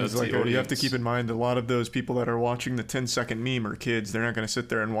different things. That's Like the you have to audience. keep in mind a lot of those people that are watching the 10-second meme are kids. They're not going to sit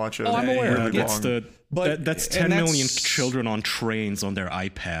there and watch a I'm aware. really It's long. But that's 10 million children on trains on their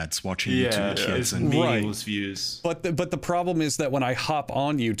iPads watching YouTube Kids and meaningless views. But the problem is that when I hop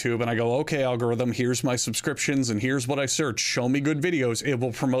on YouTube and I go, okay, algorithm, here's my subscriptions and here's what I search, show me good videos, it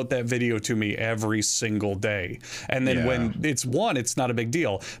will promote that video to me every single day. And then when it's not a big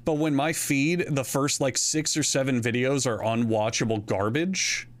deal. But when my feed, the first like 6 or 7 videos are unwatchable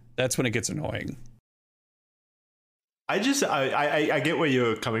garbage, that's when it gets annoying. I get where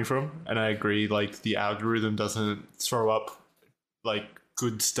you're coming from, and I agree. Like, the algorithm doesn't throw up like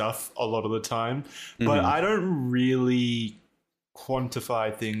good stuff a lot of the time, but I don't really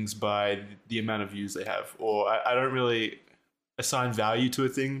quantify things by the amount of views they have, or I don't really assign value to a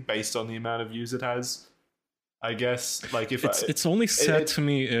thing based on the amount of views it has. I guess, like, if it's only said to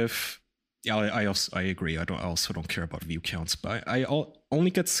me if. Yeah, I agree. I also don't care about view counts, but I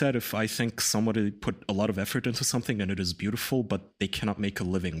only get sad if I think somebody put a lot of effort into something and it is beautiful, but they cannot make a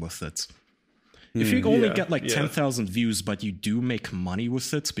living with it. If you only get like 10,000 views, but you do make money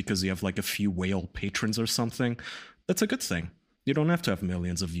with it because you have like a few whale patrons or something, that's a good thing. You don't have to have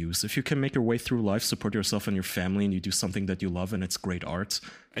millions of views. If you can make your way through life, support yourself and your family, and you do something that you love and it's great art,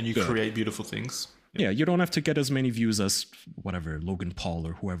 and you create beautiful things. Yeah, you don't have to get as many views as, whatever, Logan Paul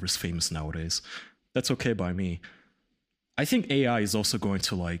or whoever's famous nowadays. That's okay by me. I think AI is also going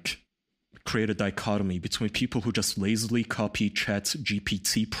to, like, create a dichotomy between people who just lazily copy Chat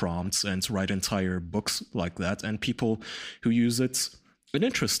GPT prompts and write entire books like that, and people who use it in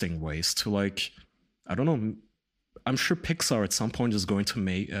interesting ways to, like, I don't know, I'm sure Pixar at some point is going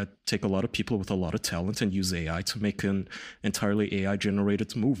to take a lot of people with a lot of talent and use AI to make an entirely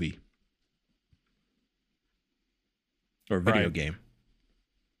AI-generated movie. Or video game.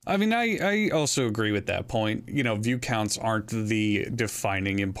 I mean, I also agree with that point. You know, view counts aren't the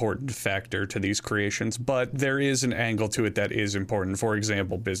defining important factor to these creations, but there is an angle to it that is important. For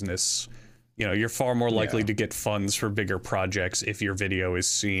example, business. You know, you're far more likely to get funds for bigger projects if your video is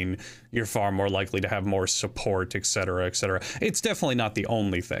seen. You're far more likely to have more support, et cetera, et cetera. It's definitely not the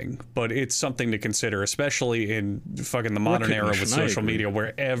only thing, but it's something to consider, especially in fucking the modern era with social media,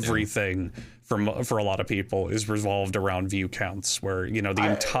 where everything for a lot of people is revolved around view counts, where, you know, the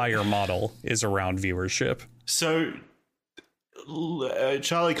entire model is around viewership. So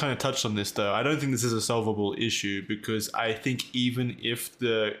Charlie kind of touched on this, though. I don't think this is a solvable issue, because I think even if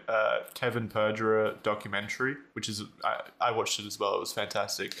the Kevin Perjurer documentary, which is, I watched it as well, it was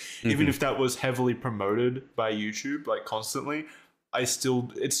fantastic, even if that was heavily promoted by YouTube, like, constantly, it's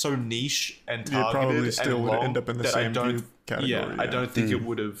so niche and targeted, probably still and would long end up in the same view category. I don't think it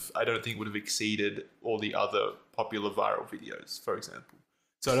would have exceeded all the other popular viral videos, for example.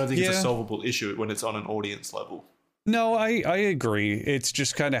 So I don't think it's a solvable issue when it's on an audience level. No, I agree. It's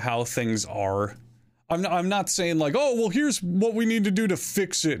just kind of how things are. I'm not saying like, oh, well, here's what we need to do to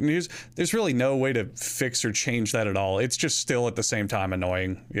fix it. And there's really no way to fix or change that at all. It's just still at the same time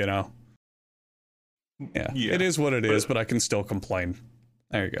annoying, you know? Yeah. It is what it is, but I can still complain.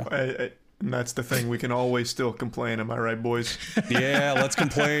 There you go. And that's the thing. We can always still complain. Am I right, boys? Yeah, let's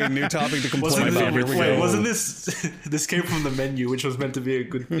complain. New topic to complain about. Here we go. Wasn't this came from the menu, which was meant to be a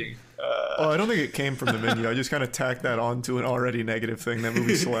good thing? Oh, I don't think it came from the menu. I just kind of tacked that onto an already negative thing. That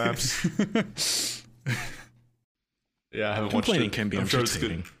movie slaps. Yeah, I haven't Complaining watched it. can be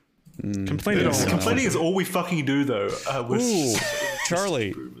entertaining. Complaining is all we fucking do, though. Ooh,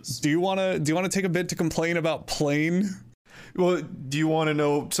 Charlie, do you want to take a bit to complain about Plane? Well, do you want to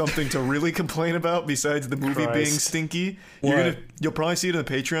know something to really complain about besides the movie being stinky? You'll probably see it in the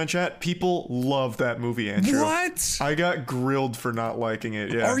Patreon chat. People love that movie, Andrew. What? I got grilled for not liking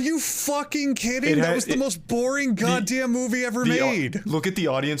it. Yeah. Are you fucking kidding? That was the most boring goddamn movie ever made. Look at the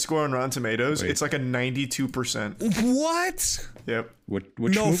audience score on Rotten Tomatoes. It's like a 92%. What? Yep.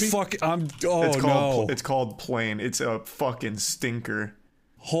 Which movie? It's called Plane. It's a fucking stinker.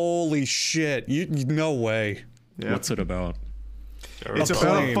 Holy shit! No way. Yep. What's it about?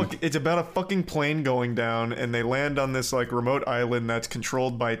 It's about a fucking plane going down, and they land on this like remote island that's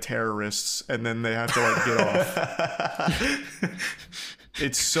controlled by terrorists, and then they have to like get off.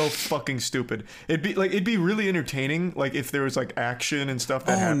 It's so fucking stupid. It'd be really entertaining, like if there was like action and stuff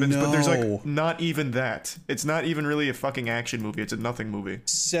that happens, but there's like not even that. It's not even really a fucking action movie. It's a nothing movie.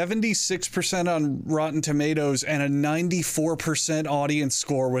 76% on Rotten Tomatoes and a 94% audience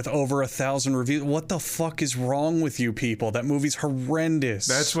score with over 1,000 reviews. What the fuck is wrong with you people? That movie's horrendous.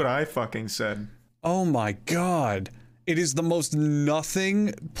 That's what I fucking said. Oh my god. It is the most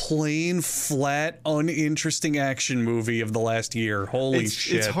nothing, plain, flat, uninteresting action movie of the last year. Holy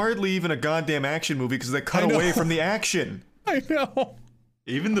shit. It's hardly even a goddamn action movie because they cut away from the action. I know.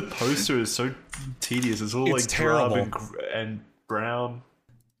 Even the poster is so tedious. It's all like terrible drab and brown.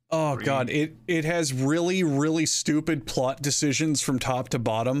 Oh god, it has really, really stupid plot decisions from top to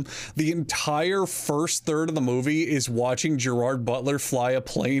bottom. The entire first third of the movie is watching Gerard Butler fly a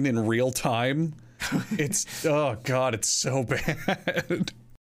plane in real time. It's oh god, it's so bad.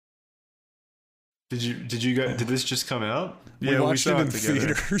 Did this just come out? We watched it in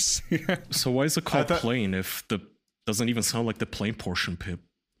theaters. So why is it called plane if the doesn't even sound like the plane portion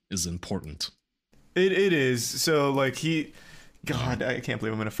is important? It is. So like God, I can't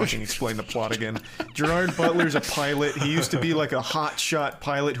believe I'm gonna fucking explain the plot again. Gerard Butler's a pilot. He used to be like a hotshot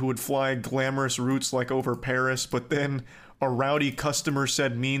pilot who would fly glamorous routes like over Paris, but then a rowdy customer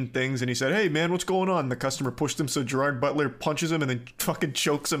said mean things and he said, "Hey man, what's going on?" The customer pushed him, so Gerard Butler punches him and then fucking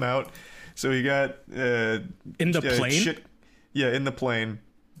chokes him out. So he got in the plane? In the plane.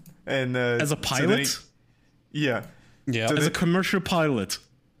 And as a pilot? So yeah. So as a commercial pilot.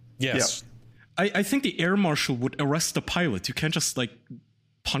 Yes. Yeah. I think the air marshal would arrest the pilot. You can't just like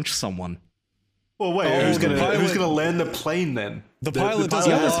punch someone. Well, wait, who's gonna land the plane then? The pilot does a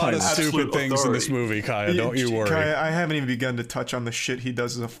lot of stupid things in this movie, Kaya. Don't you worry. Kaya, I haven't even begun to touch on the shit he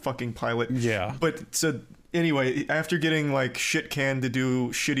does as a fucking pilot. Yeah. But so anyway, after getting like shit canned to do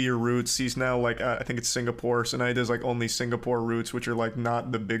shittier routes, he's now like I think it's Singapore. So now he does like only Singapore routes, which are like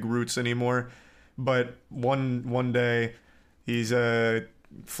not the big routes anymore. But one day he's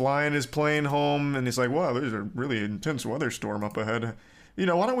flying his plane home and he's like, wow, there's a really intense weather storm up ahead. You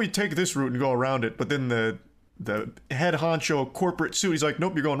know, why don't we take this route and go around it? But then the head honcho corporate suit, he's like,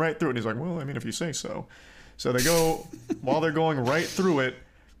 nope, you're going right through it. And he's like, well, I mean, if you say so. So they go, while they're going right through it,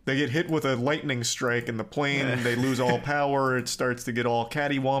 they get hit with a lightning strike and the plane, they lose all power. It starts to get all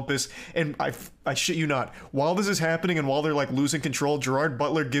cattywampus. And I shit you not, while this is happening and while they're like losing control, Gerard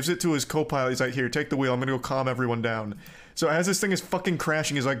Butler gives it to his co-pilot. He's like, here, take the wheel. I'm going to go calm everyone down. So as this thing is fucking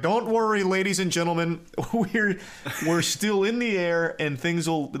crashing, he's like, don't worry, ladies and gentlemen, we're still in the air and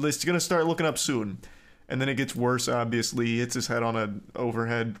it's going to start looking up soon. And then it gets worse, obviously. He hits his head on an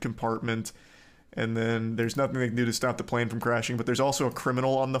overhead compartment. And then there's nothing they can do to stop the plane from crashing. But there's also a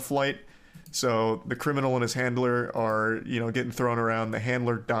criminal on the flight. So the criminal and his handler are, getting thrown around. The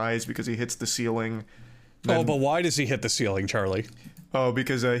handler dies because he hits the ceiling. But why does he hit the ceiling, Charlie? Oh,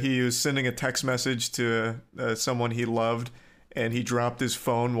 because he was sending a text message to someone he loved, and he dropped his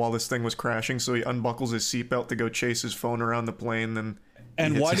phone while this thing was crashing, so he unbuckles his seatbelt to go chase his phone around the plane.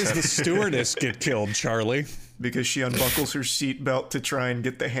 And why does the stewardess get killed, Charlie? Because she unbuckles her seatbelt to try and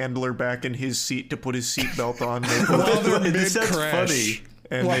get the handler back in his seat to put his seatbelt on. While they're mid-crash.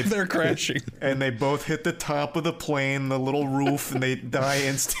 While they're crashing. And they both hit the top of the plane, the little roof, and they die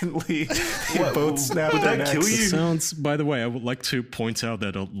instantly. They both snap their necks. Kill you? By the way, I would like to point out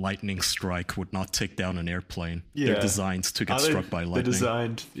that a lightning strike would not take down an airplane. Yeah. They're designed to get struck by lightning. They're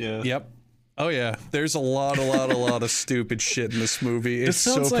designed, yeah. Yep. Oh yeah, there's a lot of stupid shit in this movie. It's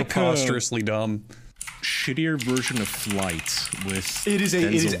so preposterously dumb. Shittier version of Flight with it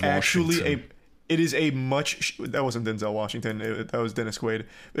is actually a much that wasn't Denzel Washington, that was Dennis Quaid.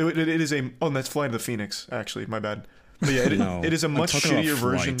 It is a that's Flight of the Phoenix, actually, my bad. But yeah, it is a much shittier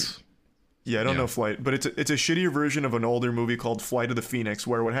version. Yeah, I don't know Flight, but it's a shittier version of an older movie called Flight of the Phoenix,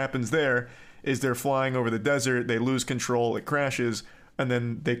 where what happens there is they're flying over the desert, they lose control, it crashes, and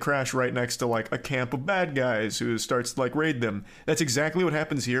then they crash right next to like a camp of bad guys who starts to like raid them. That's exactly what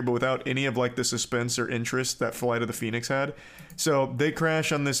happens here, but without any of like the suspense or interest that Flight of the Phoenix had. So they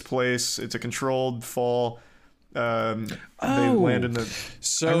crash on this place. It's a controlled fall. They land in the.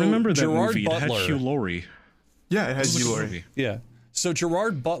 So I remember that Gerard movie. Butler. It had Hugh Laurie. Yeah, it has Hugh Laurie. Yeah. So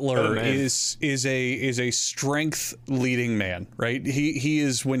Gerard Butler is a strength leading man, right? He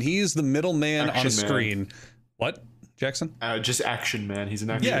is when he is the middleman on a screen. What? Jackson? Just action man. He's an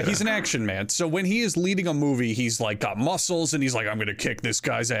action man. Yeah, he's an action man. So when he is leading a movie, he's like got muscles and he's like, I'm gonna kick this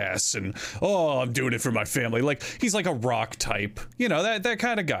guy's ass and I'm doing it for my family. Like he's like a Rock type, that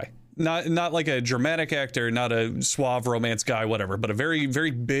kind of guy. Not like a dramatic actor, not a suave romance guy, whatever, but a very,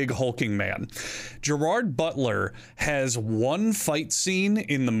 very big hulking man. Gerard Butler has one fight scene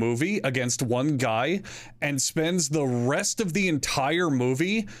in the movie against one guy and spends the rest of the entire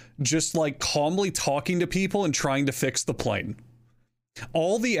movie just like calmly talking to people and trying to fix the plane.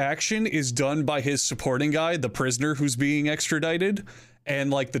 All the action is done by his supporting guy, the prisoner who's being extradited,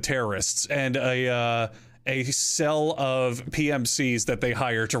 and like the terrorists and a cell of PMCs that they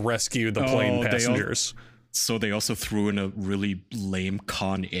hire to rescue the plane passengers. So they also threw in a really lame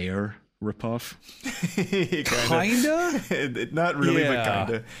Con Air ripoff? Kinda? Not really, but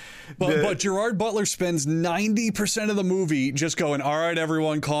kinda. But Gerard Butler spends 90% of the movie just going, all right,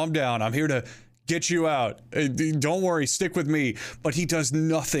 everyone, calm down. I'm here to get you out. Don't worry, stick with me. But he does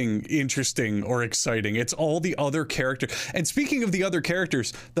nothing interesting or exciting. It's all the other characters. And speaking of the other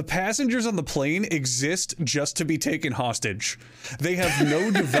characters, the passengers on the plane exist just to be taken hostage. They have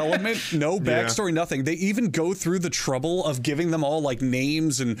no development, no backstory, nothing. They even go through the trouble of giving them all like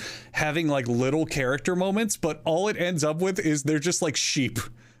names and having like little character moments, but all it ends up with is they're just like sheep.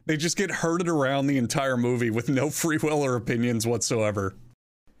 They just get herded around the entire movie with no free will or opinions whatsoever.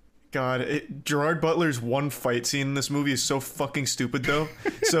 God, Gerard Butler's one fight scene in this movie is so fucking stupid, though.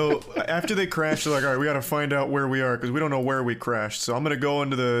 So after they crash, they're like, all right, we got to find out where we are because we don't know where we crashed. So I'm going to go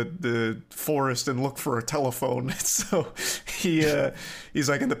into the forest and look for a telephone. So he's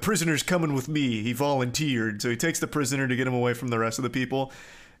like, and the prisoner's coming with me. He volunteered. So he takes the prisoner to get him away from the rest of the people.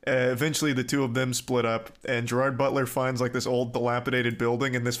 Eventually, the two of them split up, and Gerard Butler finds like this old dilapidated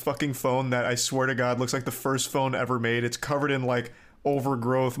building and this fucking phone that I swear to God looks like the first phone ever made. It's covered in like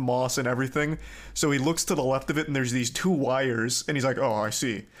overgrowth, moss, and everything. So he looks to the left of it, and there's these two wires, and he's like, "Oh, I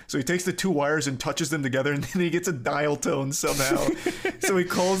see." So he takes the two wires and touches them together, and then he gets a dial tone somehow. So he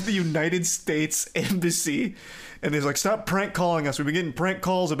calls the United States Embassy. And he's like, stop prank calling us. We've been getting prank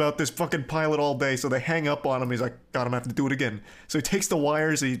calls about this fucking pilot all day. So they hang up on him. He's like, God, I'm gonna have to do it again. So he takes the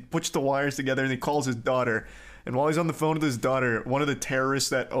wires, he puts the wires together, and he calls his daughter. And while he's on the phone with his daughter, one of the terrorists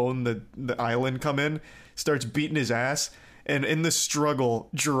that own the island come in, starts beating his ass. And in the struggle,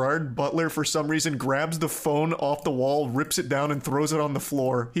 Gerard Butler, for some reason, grabs the phone off the wall, rips it down, and throws it on the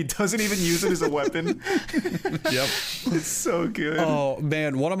floor. He doesn't even use it as a weapon. Yep. It's so good. Oh,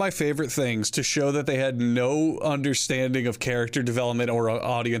 man. One of my favorite things to show that they had no understanding of character development or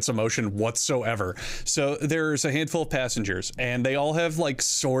audience emotion whatsoever. So there's a handful of passengers, and they all have, like,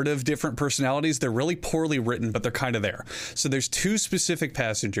 sort of different personalities. They're really poorly written, but they're kind of there. So there's two specific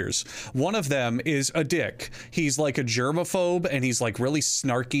passengers. One of them is a dick. He's like a germaphobe, and he's like really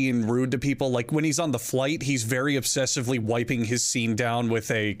snarky and rude to people. Like when he's on the flight, he's very obsessively wiping his scene down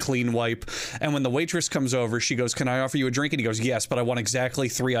with a clean wipe. And when the waitress comes over, she goes, "Can I offer you a drink?" And he goes, "Yes, but I want exactly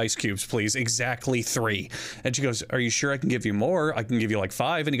 3 ice cubes, please. Exactly 3. And she goes, "Are you sure I can give you more? I can give you like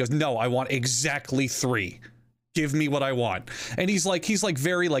 5. And he goes, "No, I want exactly 3. Give me what I want." And he's like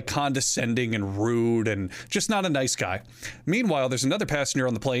very like condescending and rude and just not a nice guy. Meanwhile, there's another passenger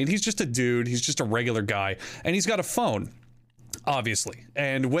on the plane. He's just a dude. He's just a regular guy. And he's got a phone, obviously.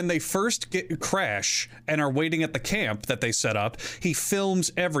 And when they first crash and are waiting at the camp that they set up, he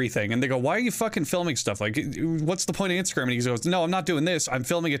films everything. And they go, "Why are you fucking filming stuff? Like, what's the point of Instagram?" And he goes, "No, I'm not doing this. I'm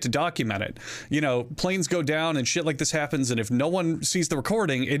filming it to document it. You know, planes go down and shit like this happens. And if no one sees the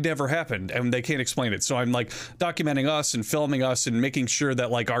recording, it never happened. And they can't explain it. So I'm like documenting us and filming us and making sure that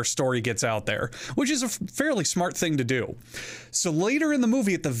like our story gets out there," which is a fairly smart thing to do. So later in the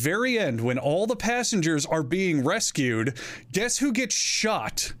movie, at the very end, when all the passengers are being rescued, guess who gets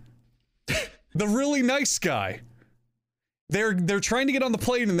shot? The really nice guy. They're trying to get on the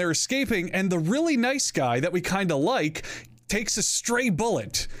plane and they're escaping, and the really nice guy that we kind of like takes a stray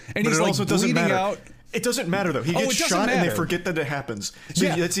bullet, and he's like bleeding out. It doesn't matter though. He gets shot and they forget that it happens. So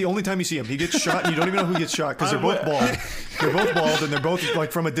that's the only time you see him. He gets shot and you don't even know who gets shot because they're both bald. They're both bald and they're both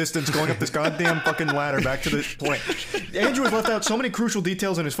like from a distance going up this goddamn fucking ladder back to the plane. Andrew has left out so many crucial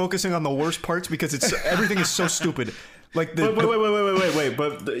details and is focusing on the worst parts because everything is so stupid. Like wait.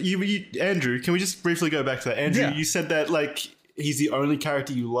 But you, Andrew, can we just briefly go back to that? Andrew, you said that like he's the only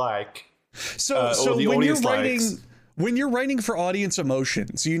character you like. So when you're writing for audience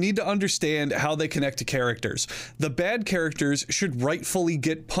emotions, you need to understand how they connect to characters. The bad characters should rightfully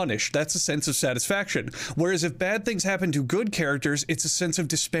get punished. That's a sense of satisfaction. Whereas if bad things happen to good characters, it's a sense of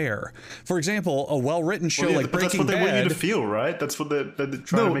despair. For example, a well-written show like Breaking Bad. That's what they want you to feel, right? That's what they're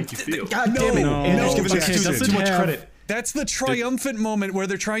trying to make you feel. God damn it. Andrew's giving this too much credit. That's the triumphant moment where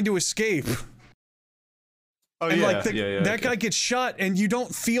they're trying to escape. Oh, and yeah. like that guy gets shot and you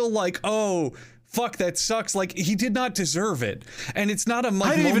don't feel like, oh, fuck, that sucks. Like, he did not deserve it. And it's not a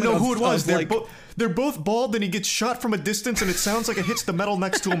I didn't even know who it was. They're both bald, and he gets shot from a distance, and it sounds like it hits the metal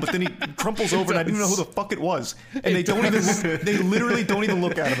next to him, but then he crumples over, and I didn't know who the fuck it was. And they literally don't even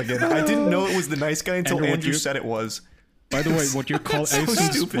look at him again. I didn't know it was the nice guy until Andrew said it was. By the way, what you call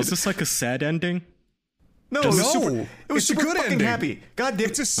was this like a sad ending? No, it was super good fucking ending. happy. God damn,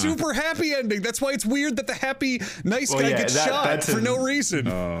 it's a super happy ending. That's why it's weird that the happy nice guy gets shot for no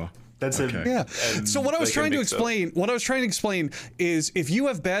reason. That's Okay. Yeah. So what I was trying to explain is if you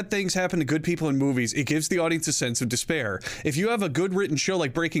have bad things happen to good people in movies, it gives the audience a sense of despair. If you have a good written show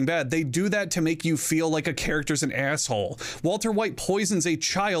like Breaking Bad, they do that to make you feel like a character's an asshole. Walter White poisons a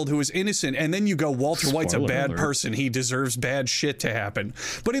child who is innocent, and then you go, Walter White's a bad person. He deserves bad shit to happen.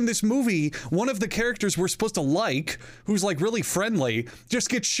 But in this movie, one of the characters we're supposed to like, who's like really friendly, just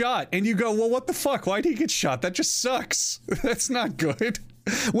gets shot, and you go, well, what the fuck? Why'd he get shot? That just sucks. That's not good.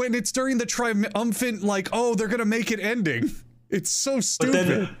 When it's during the triumphant, like, oh, they're gonna make it ending. It's so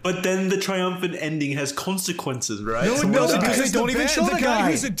stupid. But then the triumphant ending has consequences, right? No, because they don't even show the guy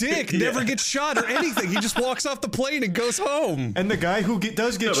who's a dick never gets shot or anything. He just walks off the plane and goes home. And the guy who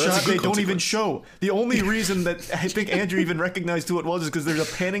does get shot, they don't even show. The only reason that I think Andrew even recognized who it was is because there's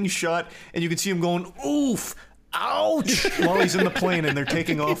a panning shot, and you can see him going, oof. Ouch! While he's in the plane and they're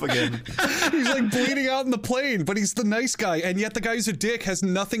taking off again. He's like bleeding out in the plane, but he's the nice guy, and yet the guy who's a dick has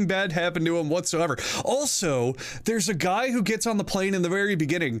nothing bad happen to him whatsoever. Also, there's a guy who gets on the plane in the very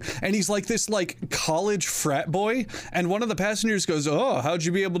beginning, and he's like this like college frat boy, and one of the passengers goes, oh, how'd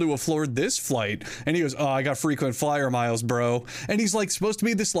you be able to afford this flight? And he goes, oh, I got frequent flyer miles, bro. And he's like supposed to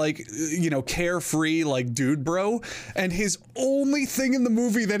be this like, you know, carefree like dude bro, and his only thing in the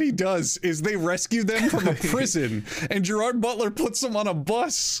movie that he does is they rescue them from a prison. And Gerard Butler puts him on a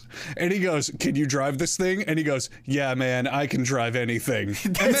bus, and he goes, can you drive this thing? And he goes, yeah, man, I can drive anything.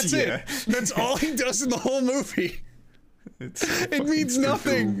 And that's it. That's all he does in the whole movie. It means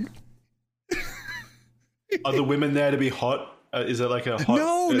nothing. Are the women there to be hot? Is it like a hot?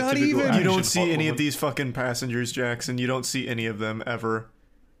 No, not even. You don't see any of these fucking passengers, Jackson. You don't see any of them ever.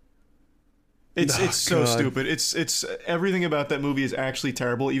 It's so stupid. It's everything about that movie is actually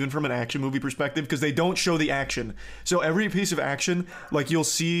terrible, even from an action movie perspective, because they don't show the action. So every piece of action, like you'll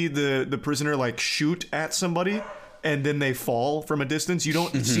see the prisoner like shoot at somebody, and then they fall from a distance. You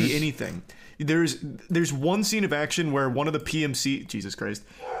don't see anything. There's one scene of action where one of the PMC, Jesus Christ,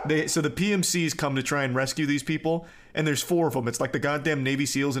 the PMCs come to try and rescue these people, and there's 4 of them. It's like the goddamn Navy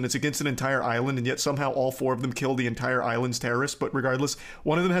SEALs, and it's against an entire island, and yet somehow all 4 of them kill the entire island's terrorists. But regardless,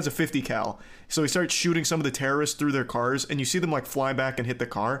 one of them has a 50 cal, so he starts shooting some of the terrorists through their cars, and you see them like fly back and hit the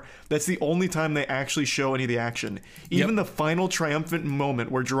car. That's the only time they actually show any of the action. Even the final triumphant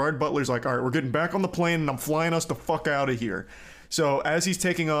moment where Gerard Butler's like, all right, we're getting back on the plane, and I'm flying us the fuck out of here. So as he's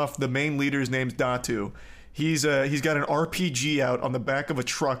taking off, the main leader's name's Datu. He's got an RPG out on the back of a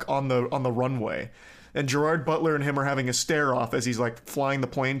truck on the runway. And Gerard Butler and him are having a stare off as he's like flying the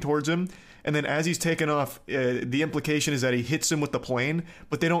plane towards him. And then as he's taking off, the implication is that he hits him with the plane,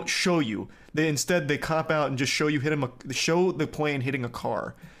 but they don't show you. Instead they cop out and just show the plane hitting a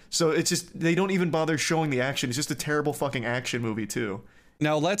car. So it's just, they don't even bother showing the action. It's just a terrible fucking action movie too.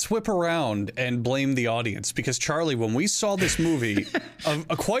 Now let's whip around and blame the audience, because Charlie, when we saw this movie,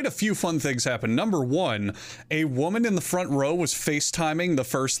 quite a few fun things happened. Number one, a woman in the front row was FaceTiming the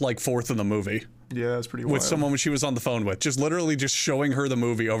first like fourth of the movie. Yeah, that's pretty wild. With someone she was on the phone with, just literally just showing her the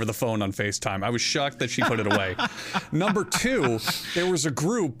movie over the phone on FaceTime. I was shocked that she put it away. Number two, there was a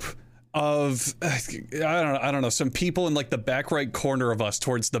group of I don't know, some people in like the back right corner of us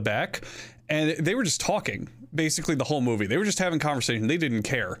towards the back, and they were just talking basically the whole movie. They were just having conversation. They didn't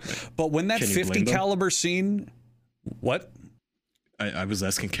care. But when that 50 caliber scene, what? I was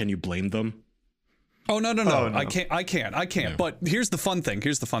asking, can you blame them? Oh, no. I can't. Yeah. But here's the fun thing.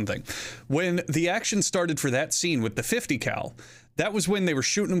 When the action started for that scene with the 50 cal, that was when they were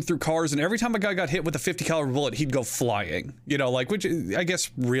shooting them through cars, and every time a guy got hit with a 50 caliber bullet, he'd go flying, you know, like, which I guess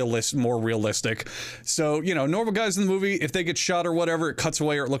more realistic. So, you know, normal guys in the movie, if they get shot or whatever, it cuts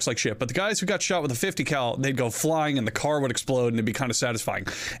away or it looks like shit. But the guys who got shot with a 50 cal, they'd go flying and the car would explode and it'd be kind of satisfying.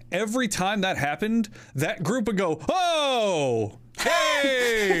 Every time that happened, that group would go, oh,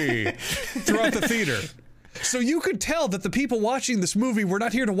 hey, throughout the theater. So you could tell that the people watching this movie were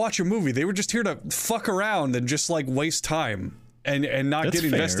not here to watch a movie. They were just here to fuck around and just like waste time and not get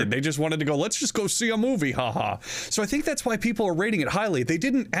invested. They just wanted to go, let's just go see a movie, haha. So I think that's why people are rating it highly. They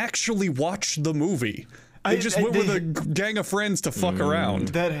didn't actually watch the movie. They just went with a gang of friends to fuck around.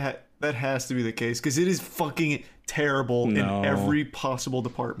 That has to be the case, because it is fucking terrible in every possible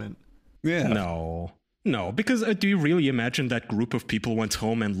department. Yeah. No, because do you really imagine that group of people went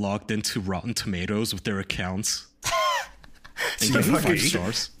home and logged into Rotten Tomatoes with their accounts? And gave 5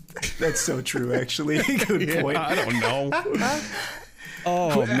 stars? That's so true, actually. Good point. I don't know.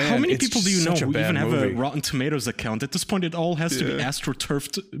 Oh, man. How many people do you know who even have movie. a Rotten Tomatoes account? At this point, it all has to be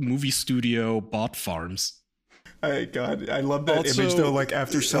AstroTurfed movie studio bot farms. God, I love that Also- image though. Like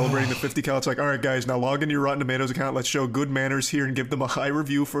after celebrating the 50 cal, it's like, all right, guys, now log into your Rotten Tomatoes account. Let's show good manners here and give them a high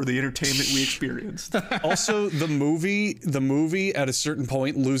review for the entertainment we experienced. Also, the movie at a certain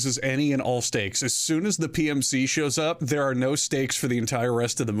point loses any and all stakes. As soon as the PMC shows up, there are no stakes for the entire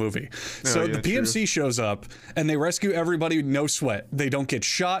rest of the movie. So yeah, the PMC shows up and they rescue everybody, no sweat. They don't get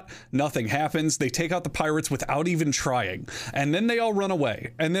shot, nothing happens. They take out the pirates without even trying. And then they all run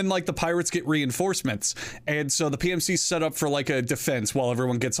away. And then like the pirates get reinforcements. And so the PMC set up for like a defense while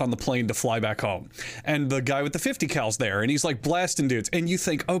everyone gets on the plane to fly back home. And the guy with the 50 cal's there and he's like blasting dudes. And you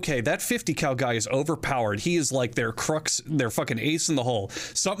think, okay, that 50 cal guy is overpowered. He is like their crux, their fucking ace in the hole.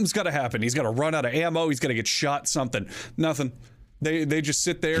 Something's got to happen. He's got to run out of ammo. He's got to get shot, something. Nothing. They just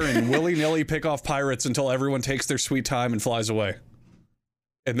sit there and willy-nilly pick off pirates until everyone takes their sweet time and flies away.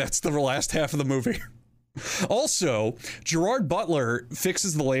 And that's the last half of the movie. Also, Gerard Butler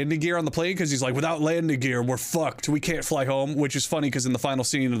fixes the landing gear on the plane because he's like, without landing gear, we're fucked. We can't fly home, which is funny because in the final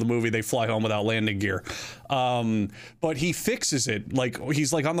scene of the movie, they fly home without landing gear. But he fixes it. Like,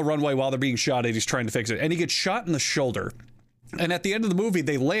 he's like on the runway while they're being shot at. He's trying to fix it. And he gets shot in the shoulder. And at the end of the movie,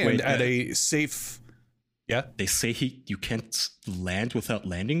 they land at a safe... Yeah? They say you can't land without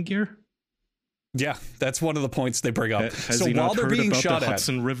landing gear? Yeah, that's one of the points they bring up. Has so he while not they're heard being about shot the at...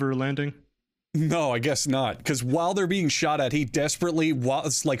 Hudson River landing? No, I guess not. Because while they're being shot at, he desperately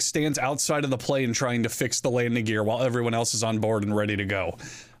stands outside of the plane trying to fix the landing gear while everyone else is on board and ready to go.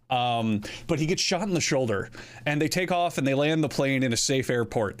 But he gets shot in the shoulder and they take off and they land the plane in a safe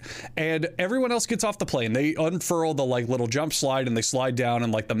airport and everyone else gets off the plane. They unfurl the like little jump slide and they slide down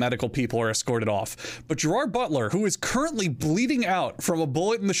and like the medical people are escorted off. But Gerard Butler, who is currently bleeding out from a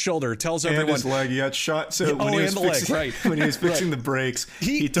bullet in the shoulder, tells everyone his leg, he got shot. So when he was fixing the brakes,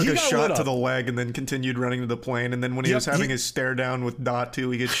 he took a shot to the leg and then continued running to the plane. And then when he was having his stare down with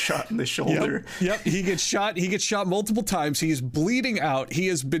Datu, he gets shot in the shoulder. Yep. He gets shot multiple times. He is bleeding out. He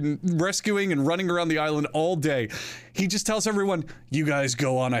has been rescuing and running around the island all day. He just tells everyone, you guys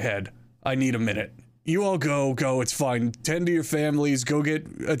go on ahead. I need a minute. You all go, it's fine. Tend to your families, go get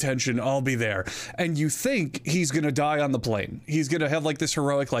attention, I'll be there. And you think he's gonna die on the plane. He's gonna have like this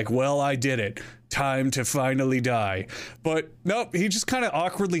heroic, like, well, I did it. Time to finally die. But nope, he just kind of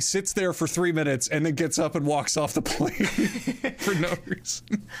awkwardly sits there for 3 minutes and then gets up and walks off the plane for no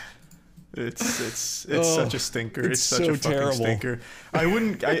reason. It's such a stinker. It's such so a fucking terrible. stinker. I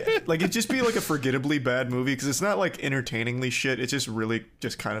it'd just be like a forgettably bad movie because it's not like entertainingly shit. It's just really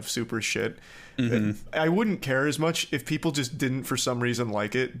just kind of super shit. Mm-hmm. I wouldn't care as much if people just didn't for some reason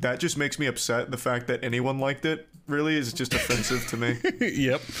like it. That just makes me upset. The fact that anyone liked it really is just offensive to me.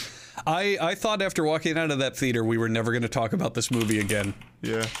 Yep. I thought after walking out of that theater we were never going to talk about this movie again.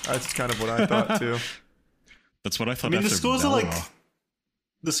 Yeah, that's kind of what I thought too. That's what I thought. I mean, after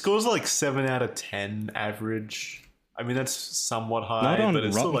the scores are like 7 out of 10 average. I mean, that's somewhat high. Not on but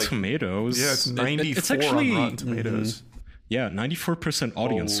it's Rotten still like Tomatoes. Yeah, it's 94 it's actually, on Rotten Tomatoes. Yeah, 94%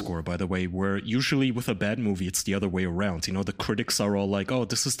 audience score, by the way, where usually with a bad movie, it's the other way around. You know, the critics are all like, oh,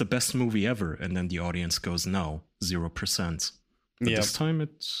 this is the best movie ever. And then the audience goes, no, 0%. But this time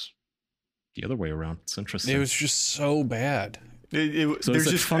it's the other way around. It's interesting. It was just so bad. So there's is it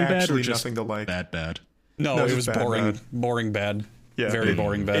just fun bad or actually just nothing to like. Bad? No, No, it just was bad, boring bad. Yeah. Very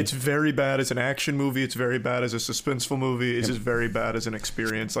boring bad. It's very bad as an action movie. It's very bad as a suspenseful movie. It's just very bad as an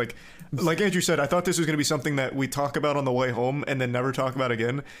experience. Like Andrew said, I thought this was going to be something that we talk about on the way home and then never talk about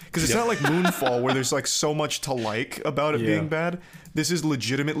again. Because it's not like Moonfall where there's like so much to like about it being bad. This is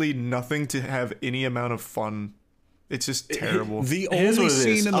legitimately nothing to have any amount of fun. It's just terrible. The Here's only what it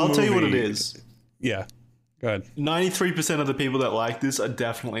scene is. in the I'll movie. tell you what it is. Yeah. Go ahead. 93% of the people that like this are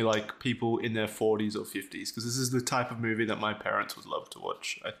definitely like people in their 40s or 50s because this is the type of movie that my parents would love to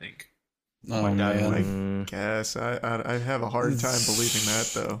watch, I think. Oh, My dad man. I guess. I have a hard time believing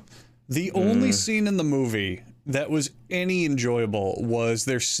that, though. The only scene in the movie that was any enjoyable was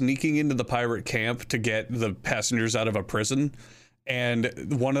they're sneaking into the pirate camp to get the passengers out of a prison.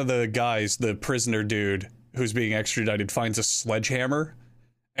 And one of the guys, the prisoner dude who's being extradited, finds a sledgehammer.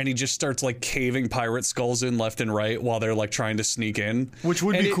 And he just starts like caving pirate skulls in left and right while they're like trying to sneak in. Which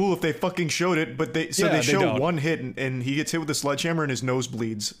would be cool if they fucking showed it, but they show don't. one hit and he gets hit with a sledgehammer and his nose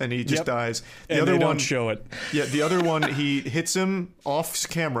bleeds and he just dies. The other they one don't show it. Yeah, the other one he hits him off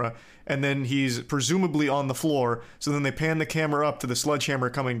camera and then he's presumably on the floor. So then they pan the camera up to the sledgehammer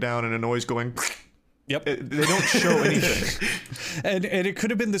coming down and a noise going. Yep. They don't show anything. And it could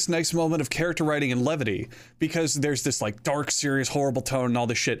have been this nice moment of character writing and levity, because there's this like dark, serious, horrible tone and all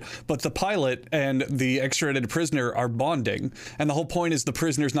this shit. But the pilot and the extradited prisoner are bonding. And the whole point is the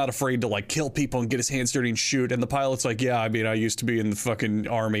prisoner's not afraid to like kill people and get his hands dirty and shoot. And the pilot's like, yeah, I mean, I used to be in the fucking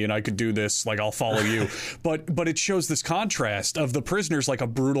army and I could do this. Like, I'll follow you. But it shows this contrast of the prisoner's like a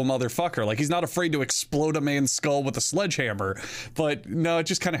brutal motherfucker. Like, he's not afraid to explode a man's skull with a sledgehammer. But no, it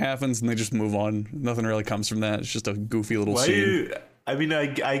just kind of happens and they just move on. Nothing really comes from that. It's just a goofy little scene. I mean,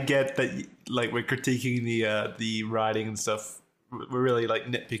 I get that, like, we're critiquing the writing and stuff. We're really like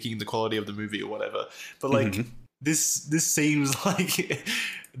nitpicking the quality of the movie or whatever. But like, this seems like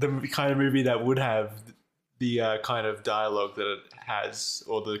the kind of movie that would have the kind of dialogue that it has,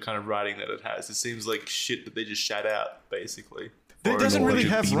 or the kind of writing that it has. It seems like shit that they just shat out, basically. It doesn't really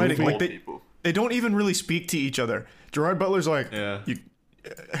have writing. Like people. They don't even really speak to each other. Gerard Butler's like,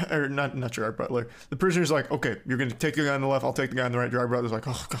 or not Gerard Butler. The prisoner's like, okay, you're going to take the guy on the left, I'll take the guy on the right. Gerard Butler's like,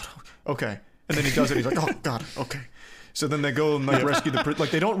 oh, God, okay. And then he does it. He's like, oh, God, okay. So then they go and like rescue the like,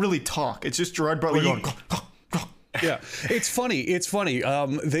 they don't really talk. It's just Gerard Butler going, go. Yeah, it's funny.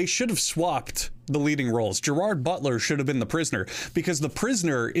 They should have swapped the leading roles. Gerard Butler should have been the prisoner, because the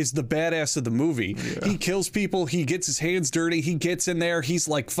prisoner is the badass of the movie. Yeah. He kills people. He gets his hands dirty. He gets in there. He's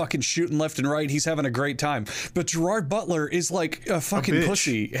like fucking shooting left and right. He's having a great time. But Gerard Butler is like a fucking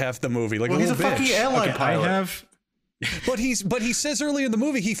pussy half the movie. Like, he's a fucking airline pilot. But he says early in the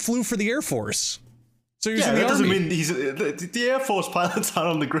movie he flew for the Air Force. So he's in the that army. Doesn't mean he's the Air Force pilots aren't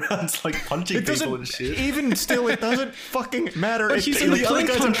on the ground like punching people and shit. Even still, it doesn't fucking matter. But he's in the plane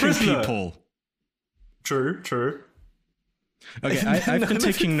punching people. True. Okay, I've been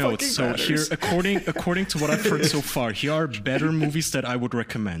taking notes. So here, according to what I've heard so far, here are better movies that I would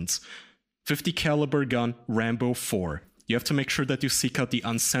recommend: 50 Caliber Gun, Rambo 4. You have to make sure that you seek out the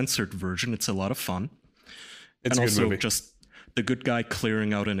uncensored version. It's a lot of fun. It's and a good also movie. Just the good guy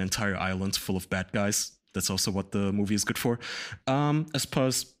clearing out an entire island full of bad guys. That's also what the movie is good for. As far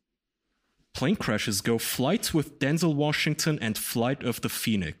as plane crashes go, Flight with Denzel Washington and Flight of the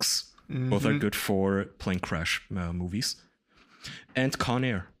Phoenix. Both are good for plane crash movies. And Con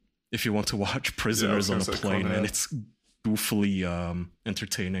Air, if you want to watch prisoners on a plane, and it's goofily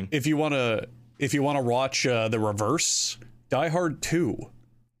entertaining. If you want to watch the reverse, Die Hard 2.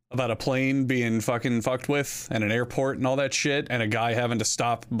 About a plane being fucking fucked with and an airport and all that shit, and a guy having to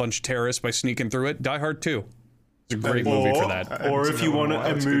stop a bunch of terrorists by sneaking through it. Die Hard 2. It's a great movie for that. Or if you want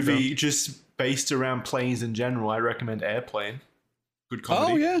a movie just based around planes in general, I recommend Airplane. Good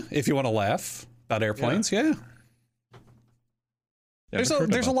comedy. Oh yeah, if you want to laugh about airplanes, yeah. There's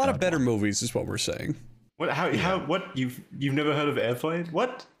a lot of better movies, is what we're saying. What you've never heard of Airplane?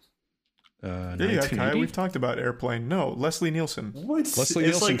 What? Yeah, Kai, we've talked about Airplane. No, Leslie Nielsen. What? Leslie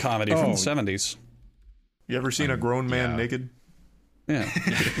Nielsen comedy from the 70s. You ever seen a grown man naked? Yeah.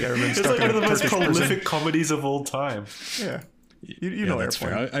 It's like one of the most prolific comedies of all time. Yeah. You know that's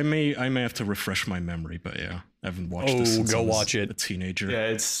Airplane. Fair. I may have to refresh my memory, but yeah, I haven't watched this since I was a teenager. Yeah,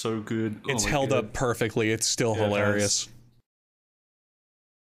 it's so good. It's held up perfectly. It's still hilarious.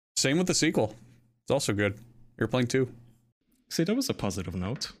 Same with the sequel. It's also good. Airplane 2. See, that was a positive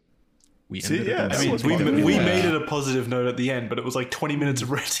note. We made it a positive note at the end, but it was like 20 minutes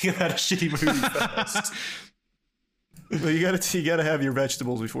of ranting about a shitty movie first. Well, you gotta have your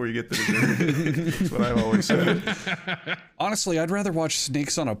vegetables before you get the dessert. That's what I've always said. Honestly, I'd rather watch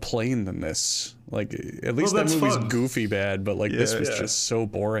Snakes on a Plane than this. Like, at least that movie's goofy bad, but like this was just so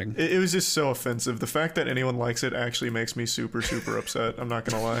boring. It was just so offensive. The fact that anyone likes it actually makes me super, super upset. I'm not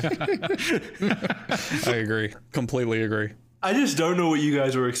gonna lie. I agree. Completely agree. I just don't know what you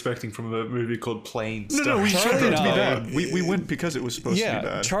guys were expecting from a movie called Planes. No, we showed it to be bad. We went because it was supposed to be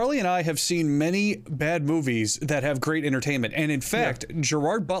bad. Charlie and I have seen many bad movies that have great entertainment. And in fact,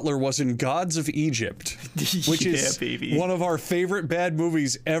 Gerard Butler was in Gods of Egypt, which is one of our favorite bad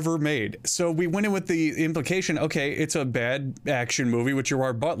movies ever made. So we went in with the implication, okay, it's a bad action movie with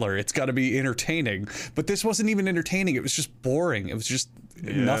Gerard Butler. It's got to be entertaining. But this wasn't even entertaining. It was just boring. It was just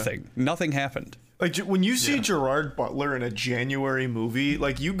nothing. Nothing happened. Like, when you see Gerard Butler in a January movie,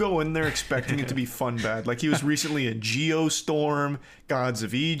 like, you go in there expecting it to be fun bad. Like, he was recently in Geostorm, Gods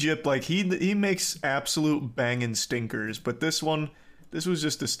of Egypt. Like, he makes absolute banging stinkers. But this was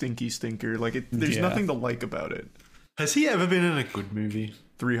just a stinky stinker. Like, there's nothing to like about it. Has he ever been in a good movie?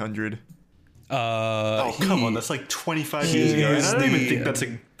 300. Come on, that's like 25 years ago. And I don't even think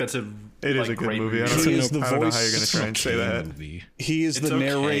that's a It is a good movie. I don't know how you're going to try and say that. He is the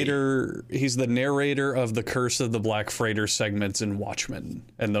narrator. He's the narrator of the Curse of the Black Freighter segments in Watchmen,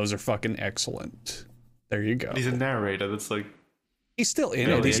 and those are fucking excellent. There you go. He's a narrator. That's like He's still in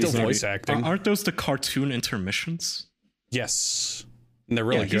it. He's still voice acting. Aren't those the cartoon intermissions? Yes. And they're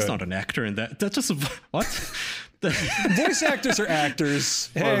really good. He's not an actor in that. That's just what? Voice actors are actors.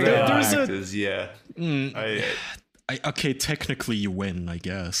 Hey, there's actors, yeah. Okay, technically you win, I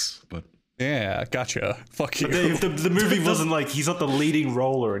guess, but yeah, gotcha. Fuck you. The movie wasn't like he's not the leading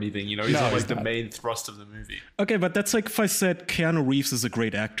role or anything, you know. He's not like the main thrust of the movie. Okay, but that's like if I said Keanu Reeves is a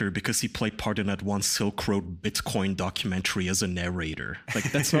great actor because he played part in that one Silk Road Bitcoin documentary as a narrator.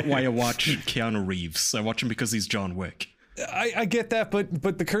 Like that's not why I watch Keanu Reeves. I watch him because he's John Wick. I get that,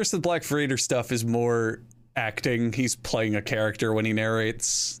 but the Curse of the Black Freighter stuff is more acting. He's playing a character when he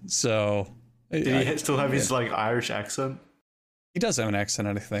narrates. So did he still have his like Irish accent? He does have an accent,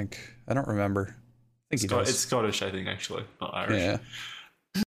 I think. I don't remember. I think he does. It's Scottish, I think, actually, not Irish. Yeah.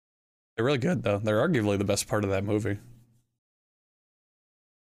 They're really good, though. They're arguably the best part of that movie.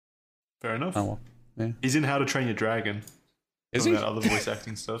 Fair enough. Oh, well, yeah. He's in How to Train Your Dragon. Is he? That other voice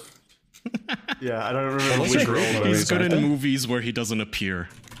acting stuff. Yeah, I don't remember which role. He's good in movies where he doesn't appear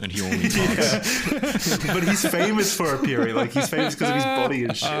and he only talks. But he's famous for appearing. Like he's famous because of his body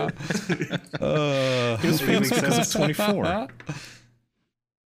and shit. He was famous because of 24.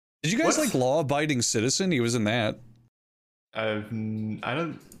 Did you guys like Law Abiding Citizen? He was in that. I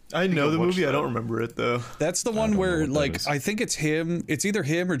don't. I know the movie. I don't remember it though. That's the one where, like, I think it's him. It's either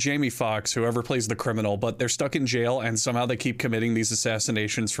him or Jamie Foxx, whoever plays the criminal. But they're stuck in jail, and somehow they keep committing these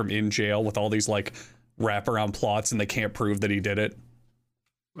assassinations from in jail with all these like wraparound plots, and they can't prove that he did it.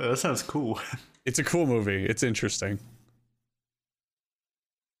 Well, that sounds cool. It's a cool movie. It's interesting.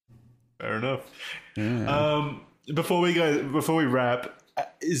 Fair enough. Yeah. Before we wrap,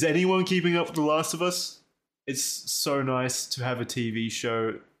 is anyone keeping up with The Last of Us? It's so nice to have a TV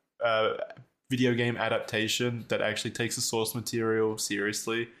show, video game adaptation that actually takes the source material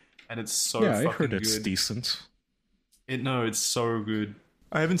seriously, and it's so fucking good. Yeah, I heard it's decent. It's so good.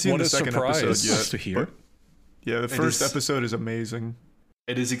 I haven't seen the second episode yet. To hear. Yeah, the first episode is amazing.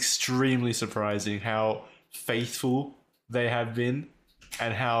 It is extremely surprising how faithful they have been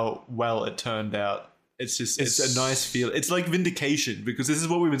and how well it turned out. It's a nice feel. It's like vindication, because this is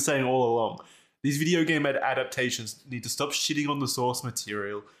what we've been saying all along. These video game adaptations need to stop shitting on the source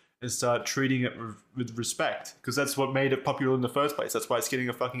material and start treating it with respect, because that's what made it popular in the first place. That's why it's getting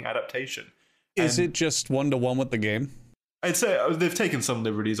a fucking adaptation. Is it just 1-to-1 with the game? I'd say they've taken some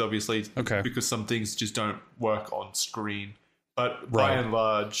liberties, obviously, okay, because some things just don't work on screen. But by and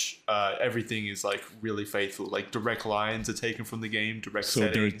large, everything is like really faithful. Like direct lines are taken from the game, direct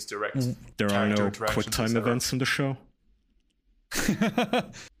settings, direct. There are no QuickTime events in the show.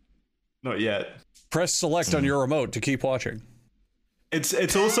 Not yet. Press select on your remote to keep watching. It's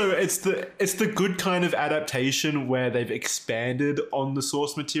the good kind of adaptation where they've expanded on the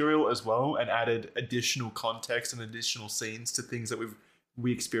source material as well and added additional context and additional scenes to things that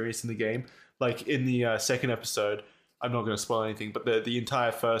we experienced in the game. Like in the second episode, I'm not going to spoil anything, but the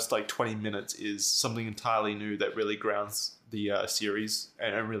entire first like 20 minutes is something entirely new that really grounds the series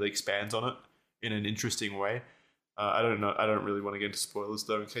and really expands on it in an interesting way. I don't know. I don't really want to get into spoilers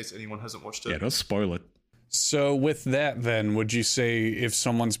though, in case anyone hasn't watched it. Yeah, don't spoil it. So with that, then, would you say if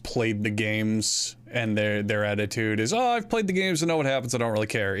someone's played the games and their attitude is, oh, I've played the games and know what happens, I don't really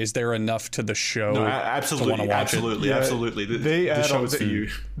care, is there enough to the show? No, absolutely, to watch absolutely, it? Yeah, absolutely. The show is for you.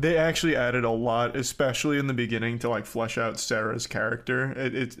 They actually added a lot, especially in the beginning, to like flesh out Sarah's character.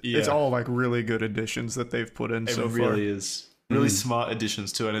 It's all like really good additions that they've put in so far. It really is. Really smart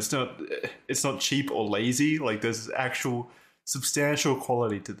additions to it. And it's not cheap or lazy. Like there's actual substantial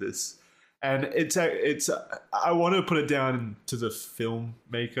quality to this. And it's I want to put it down to the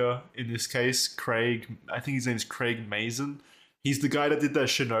filmmaker in this case, Craig. I think his name is Craig Mazin. He's the guy that did the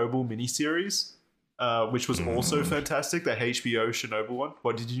Chernobyl miniseries, which was also fantastic. That HBO Chernobyl one.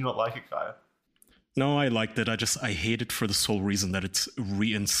 What, did you not like it, Kaya? No, I liked it. I hate it for the sole reason that it's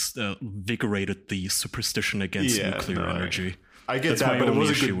reinvigorated the superstition against nuclear energy. I get that, but it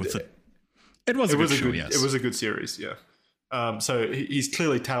was a good with it. It was a good show, yes. It was a good series, yeah. So he's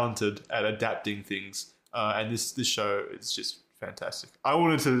clearly talented at adapting things, and this show is just fantastic. I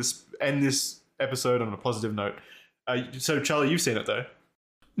wanted to end this episode on a positive note. So Charlie, you've seen it though.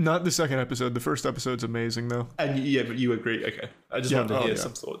 Not the second episode. The first episode's amazing though. And yeah, but you agree. Okay, I just wanted to hear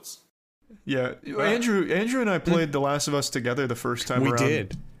some thoughts. Yeah, Andrew and I played The Last of Us together the first time around. We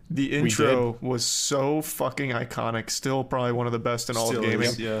did. The intro was so fucking iconic. Still probably one of the best in all of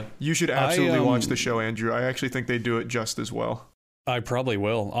gaming. Yeah. You should absolutely watch the show, Andrew. I actually think they do it just as well. I probably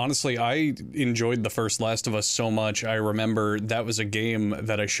will. Honestly, I enjoyed the first Last of Us so much. I remember that was a game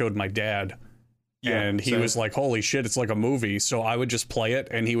that I showed my dad. and he was like, holy shit, it's like a movie. So I would just play it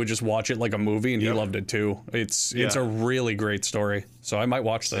and he would just watch it like a movie, and he loved it too. It's a really great story. So I might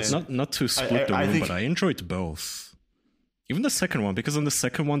watch this. Not to split the room, but I enjoyed both. Even the second one, because in the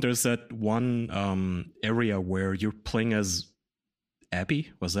second one there's that one area where you're playing as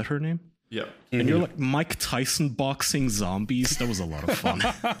Abby. Was that her name? Yeah. And you're like Mike Tyson boxing zombies. That was a lot of fun.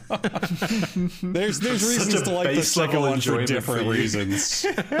 There's reasons to like the second one for different reasons.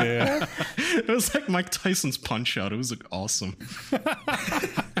 Yeah. It was like Mike Tyson's Punch Out. It was like awesome.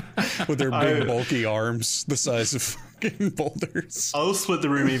 With their big bulky arms the size of fucking boulders. I'll split the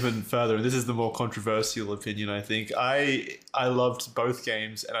room even further. This is the more controversial opinion, I think. I loved both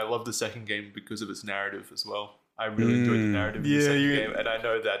games, and I loved the second game because of its narrative as well. I really enjoyed the narrative in the second game, and I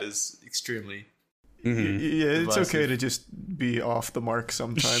know that is extremely it's okay to just be off the mark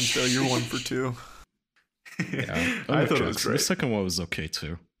sometimes, though. You're 1 for 2. Yeah, I thought it was great. The second one was okay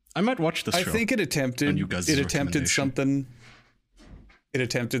too. I might watch this show. I think it attempted something. It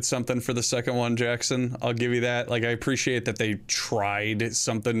attempted something for the second one, Jackson. I'll give you that. Like, I appreciate that they tried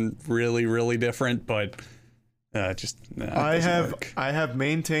something really, really different, but I have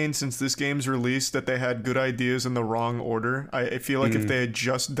maintained since this game's release that they had good ideas in the wrong order. I feel like if they had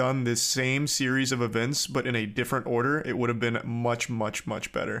just done this same series of events but in a different order, it would have been much, much,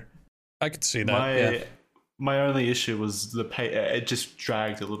 much better. I could see that. My only issue was the pay. It just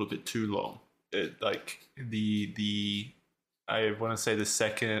dragged a little bit too long. I want to say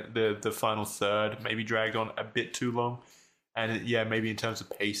the final third maybe dragged on a bit too long, and maybe in terms of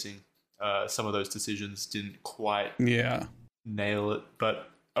pacing. Some of those decisions didn't quite nail it, but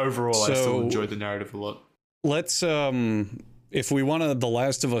overall I still enjoyed the narrative a lot. Let's if we want to The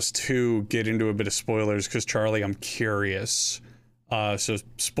Last of Us 2 get into a bit of spoilers, because Charlie, I'm curious. So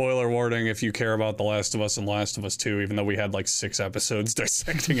spoiler warning if you care about The Last of Us and Last of Us 2, even though we had like 6 episodes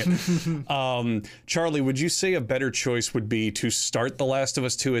dissecting it. Charlie, would you say a better choice would be to start The Last of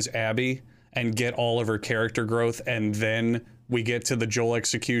Us 2 as Abby and get all of her character growth, and then we get to the Joel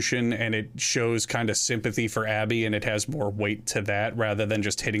execution and it shows kind of sympathy for Abby and it has more weight to that rather than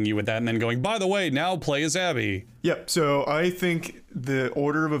just hitting you with that and then going, by the way, now play as Abby? Yep. So I think the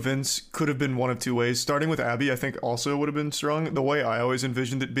order of events could have been one of two ways. Starting with Abby, I think also would have been strong. The way I always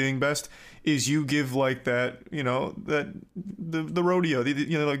envisioned it being best is you give like that, the rodeo,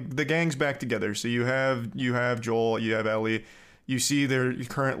 like the gang's back together. So you have Joel, you have Ellie. You see their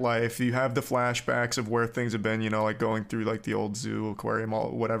current life. You have the flashbacks of where things have been, like going through like the old zoo, aquarium,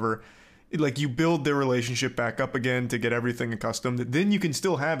 all whatever. Like you build their relationship back up again to get everything accustomed. Then you can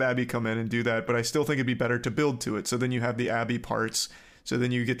still have Abby come in and do that, but I still think it'd be better to build to it. So then you have the Abby parts. So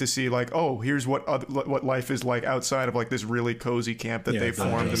then you get to see like, oh, here's what life is like outside of like this really cozy camp that they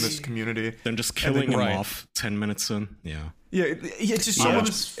formed in this community. Then just killing him off 10 minutes in. Yeah. Yeah, it's just so much,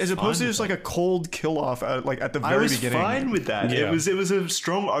 as opposed to just like a cold kill off like at the very beginning. I was fine with that. Yeah. It was a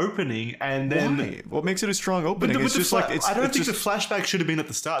strong opening, and then why? What makes it a strong opening? I don't think the flashback should have been at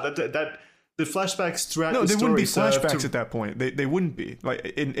the start. That the flashbacks throughout the story. No, there wouldn't be flashbacks at that point. They wouldn't be. Like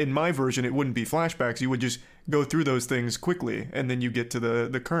in my version, it wouldn't be flashbacks. You would just go through those things quickly, and then you get to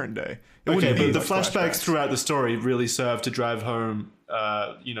the current day. But the flashbacks throughout the story really serve to drive home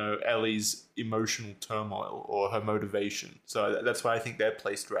Ellie's emotional turmoil or her motivation. So that's why I think they're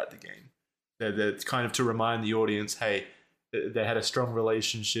placed throughout the game. They're kind of to remind the audience, hey, they had a strong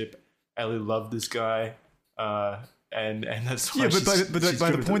relationship. Ellie loved this guy, and that's why. Yeah, but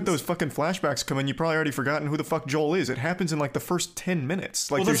by the point those fucking flashbacks come in, you probably already forgotten who the fuck Joel is. It happens in like the first 10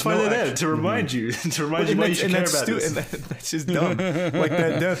 minutes. Like, well, that's why they're there to remind you, why you should care about this. And that's just dumb. Like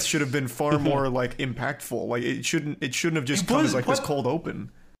that death should have been far more like impactful. Like it shouldn't have just come as like this cold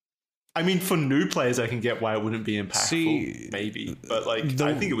open. I mean, for new players, I can get why it wouldn't be impactful, maybe, but like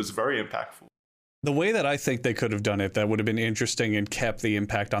I think it was very impactful. The way that I think they could have done it that would have been interesting and kept the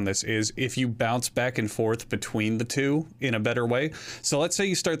impact on this is if you bounce back and forth between the two in a better way. So let's say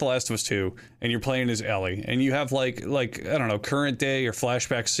you start The Last of Us 2 and you're playing as Ellie and you have like I don't know, current day or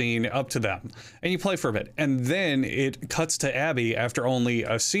flashback scene up to them and you play for a bit and then it cuts to Abby after only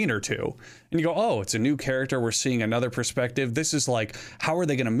a scene or two and you go, oh, it's a new character. We're seeing another perspective. This is like, how are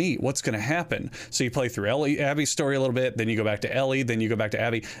they going to meet? What's going to happen? So you play through Abby's story a little bit, then you go back to Ellie, then you go back to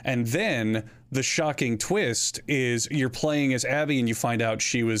Abby, and then the shocking twist is you're playing as Abby and you find out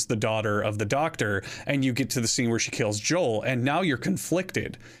she was the daughter of the doctor and you get to the scene where she kills Joel and now you're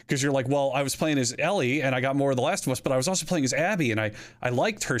conflicted because you're like, well, I was playing as Ellie and I got more of The Last of Us, but I was also playing as Abby and I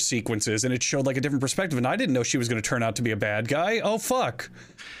liked her sequences and it showed like a different perspective and I didn't know she was going to turn out to be a bad guy. Oh, fuck.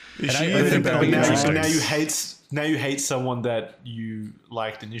 And I think that'd be interesting. Now now you hate someone that you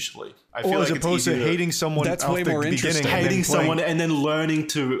liked initially. I feel as opposed to hating someone. That's way more interesting. Hating someone and then learning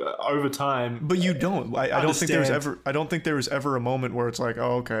to over time. But you don't. I don't think there was ever. I don't think there was ever a moment where it's like,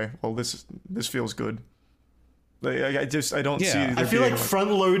 oh, okay, well, this feels good. Like, I don't see. I feel like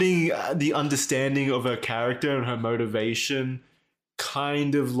front loading the understanding of her character and her motivation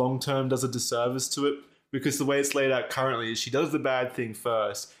kind of long term does a disservice to it, because the way it's laid out currently is she does the bad thing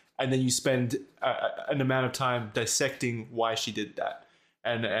first, and then you spend an amount of time dissecting why she did that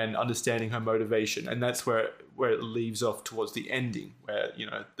and understanding her motivation, and that's where it leaves off towards the ending, where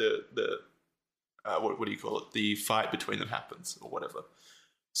the what do you call it? The fight between them happens or whatever.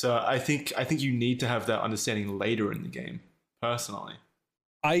 So I think you need to have that understanding later in the game. Personally,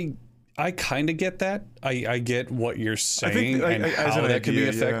 I kind of get that. I get what you're saying and how that could be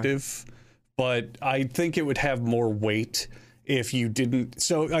effective, but I think it would have more weight if you didn't.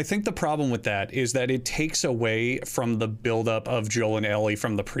 So I think the problem with that is that it takes away from the buildup of Joel and Ellie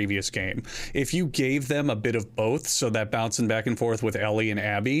from the previous game. If you gave them a bit of both, so that bouncing back and forth with Ellie and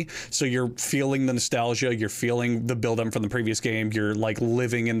Abby, so you're feeling the nostalgia, you're feeling the buildup from the previous game, you're like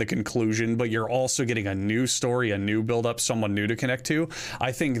living in the conclusion, but you're also getting a new story, a new buildup, someone new to connect to.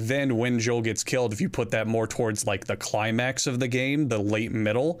 I think then when Joel gets killed, if you put that more towards like the climax of the game, the late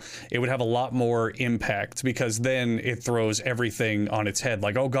middle, it would have a lot more impact, because then it throws everything on its head.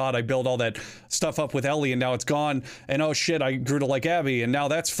 Like, oh god, I built all that stuff up with Ellie and now it's gone, and oh shit, I grew to like Abby and now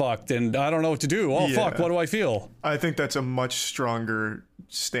that's fucked and I don't know what to do. Oh fuck, what do I feel? I think that's a much stronger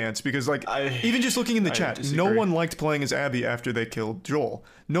stance, because like even just looking in the chat, no one liked playing as Abby after they killed Joel.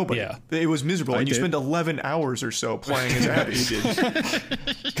 Nobody. Yeah. It was miserable. And you spend 11 hours or so playing as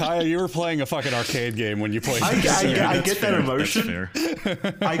Abby. Kaya, you were playing a fucking arcade game when you played. I get that emotion.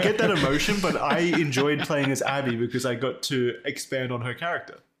 I get that emotion, but I enjoyed playing as Abby because I got to expand on her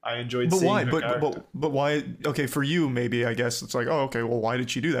character. I enjoyed seeing her character. But why? Okay, for you, maybe, I guess it's like, oh, okay, well, why did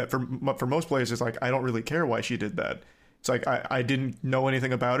she do that? For most players, it's like, I don't really care why she did that. It's like, I didn't know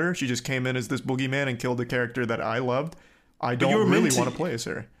anything about her. She just came in as this boogeyman and killed a character that I loved. I don't really want to play as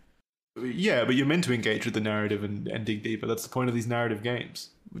her. Yeah, but you're meant to engage with the narrative and dig deeper. That's the point of these narrative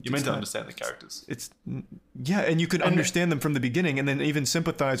games. You're meant to understand the characters. And you could understand them from the beginning and then even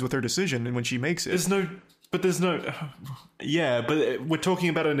sympathize with her decision and when she makes it. Yeah, but we're talking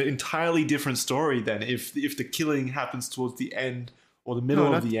about an entirely different story then. If the killing happens towards the end or the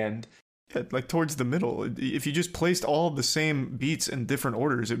middle of the end. Yeah, like towards the middle. If you just placed all of the same beats in different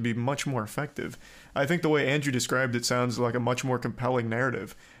orders, it'd be much more effective. I think the way Andrew described it sounds like a much more compelling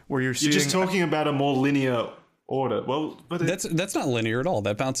narrative, where you're seeing... You're just talking about a more linear order. Well, but that's not linear at all.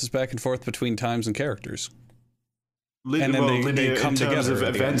 That bounces back and forth between times and characters. And then they come together of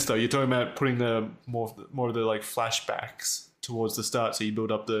events, though. You're talking about putting the more of the like flashbacks towards the start, so you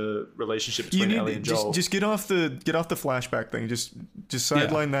build up the relationship between Ellie and Joel. Just get off the flashback thing. Just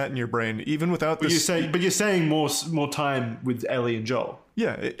sideline that in your brain, even without this. But you're saying more time with Ellie and Joel.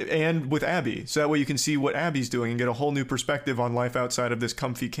 Yeah, and with Abby, so that way you can see what Abby's doing and get a whole new perspective on life outside of this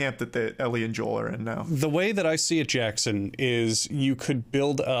comfy camp that Ellie and Joel are in now. The way that I see it, Jackson, is you could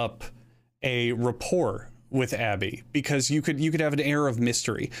build up a rapport with Abby, because you could have an air of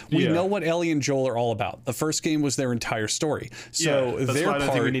mystery. We know what Ellie and Joel are all about. The first game was their entire story. So that's why I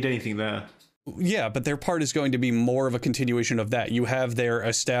don't think we need anything there. Yeah, but their part is going to be more of a continuation of that. You have their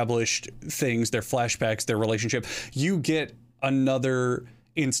established things, their flashbacks, their relationship. You get another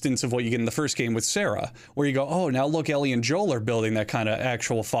instance of what you get in the first game with Sarah, where you go, oh, now look, Ellie and Joel are building that kind of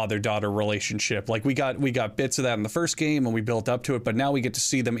actual father-daughter relationship. Like we got bits of that in the first game and we built up to it, but now we get to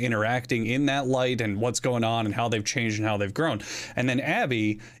see them interacting in that light and what's going on and how they've changed and how they've grown. And then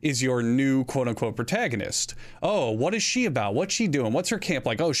Abby is your new quote-unquote protagonist. Oh, what is she about? What's she doing? What's her camp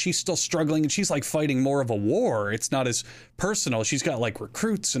like? Oh, she's still struggling and she's like fighting more of a war. It's not as personal. She's got like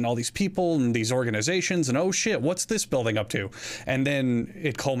recruits and all these people and these organizations and oh shit, what's this building up to? And then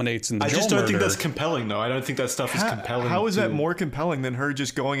it culminates in the Joel I just don't murder. think that's compelling, though. I don't think that stuff is compelling. How is that more compelling than her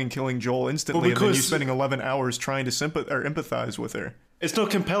just going and killing Joel instantly and then you spending 11 hours trying to empathize with her? It's not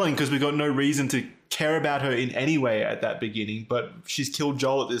compelling because we got no reason to care about her in any way at that beginning, but she's killed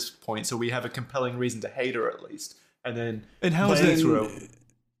Joel at this point, so we have a compelling reason to hate her at least. And how is that?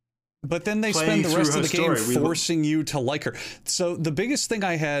 But then they spend the rest of the game forcing you to like her. So the biggest thing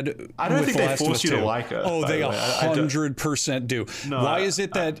I had, I don't think they force you to like her. Oh, they 100% do. No, why is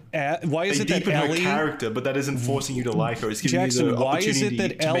it that Ellie, her character, but that isn't forcing you to like her. It's giving you the opportunity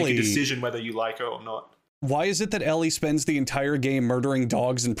to make a decision whether you like her or not. Why is it that Ellie spends the entire game murdering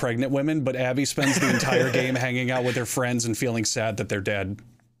dogs and pregnant women, but Abby spends the entire game hanging out with her friends and feeling sad that they're dead?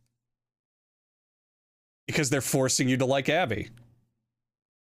 Because they're forcing you to like Abby.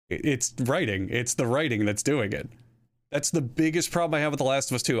 It's writing. It's the writing that's doing it. That's the biggest problem I have with The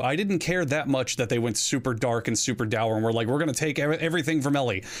Last of Us 2. I didn't care that much that they went super dark and super dour and we're like, we're going to take everything from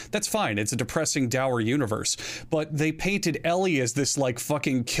Ellie. That's fine. It's a depressing, dour universe. But they painted Ellie as this like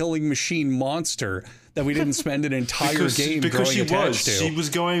fucking killing machine monster that we didn't spend an entire game growing attached to. She was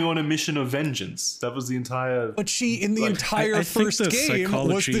going on a mission of vengeance. That was the entire... But she, in the entire first game,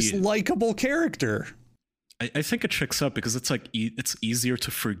 was this likable character. I think it checks up because it's like it's easier to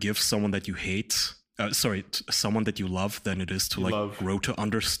forgive someone that you hate. Someone that you love than it is to like grow to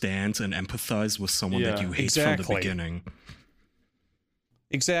understand and empathize with someone that you hate from the beginning.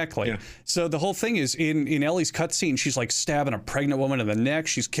 Exactly. Yeah. So the whole thing is in Ellie's cutscene, she's like stabbing a pregnant woman in the neck.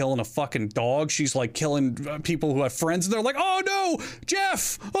 She's killing a fucking dog. She's like killing people who have friends. And they're like, oh no,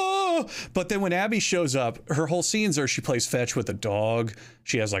 Jeff. Oh. But then when Abby shows up, her whole scenes are she plays fetch with a dog.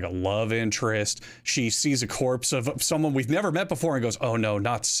 She has like a love interest. She sees a corpse of someone we've never met before and goes, oh no,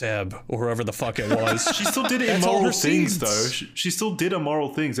 not Seb or whoever the fuck it was. She still did immoral things though. She still did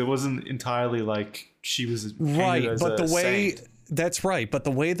immoral things. It wasn't entirely like she was right. But the way... saint. That's right, but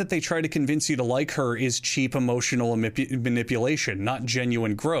the way that they try to convince you to like her is cheap emotional manipulation, not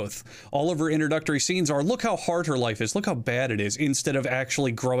genuine growth. All of her introductory scenes are, look how hard her life is, look how bad it is, instead of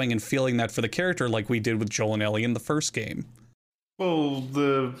actually growing and feeling that for the character like we did with Joel and Ellie in the first game. Well,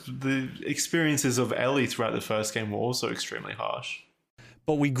 the experiences of Ellie throughout the first game were also extremely harsh.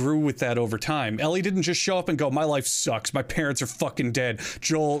 But we grew with that over time. Ellie didn't just show up and go, my life sucks, my parents are fucking dead.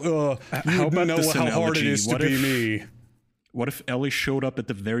 Joel, you don't know how hard it is to be me. What if Ellie showed up at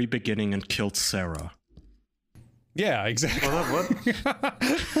the very beginning and killed Sarah? Yeah, exactly.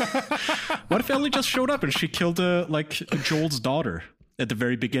 What if Ellie just showed up and she killed Joel's daughter at the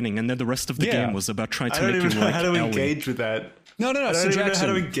very beginning, and then the rest of the game was about trying to make you like Ellie? How to engage with that? No. I don't even know how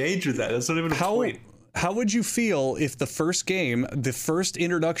to engage with that. That's not even a point. How would you feel if the first game, the first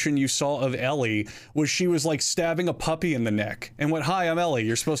introduction you saw of Ellie was she was like stabbing a puppy in the neck and went, "Hi, I'm Ellie.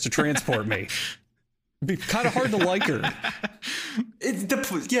 You're supposed to transport me." It'd be kind of hard to like her.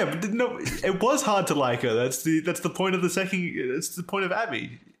 It was hard to like her. That's the point of the second. It's the point of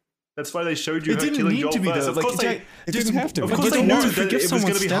Abby. That's why they showed you her killing Joel first. Of course, it didn't have to. Of course, they knew that it was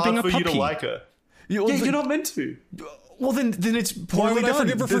going to be hard for you to like her. You're not meant to. Well, then it's poorly done.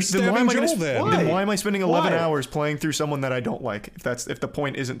 Then why am I spending 11 hours playing through someone that I don't like? If the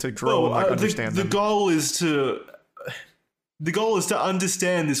point isn't to grow and understand them. The goal is to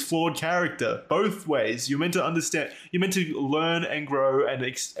understand this flawed character both ways. You're meant to understand. You're meant to learn and grow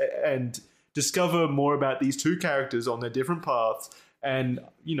and discover more about these two characters on their different paths, and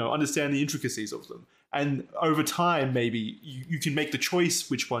understand the intricacies of them. And over time, maybe you can make the choice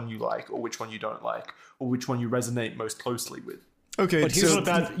which one you like or which one you don't like or which one you resonate most closely with. Okay, but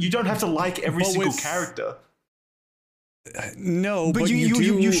you don't have to like every single character. No, but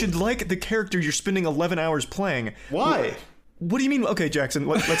you should like the character you're spending 11 hours playing. Why? What do you mean? Okay, Jackson,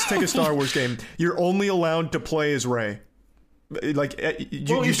 let's take a Star Wars game. You're only allowed to play as Rey.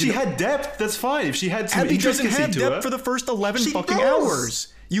 If she had depth, that's fine. If she had some Abby doesn't intricacy have to depth her, for the first 11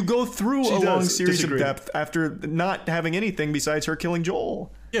 hours. You go through a long series of depth after not having anything besides her killing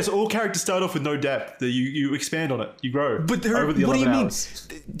Joel. Yes, all characters start off with no depth. You expand on it. You grow. But over the 11 hours.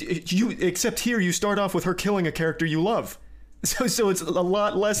 Except here, you start off with her killing a character you love. So it's a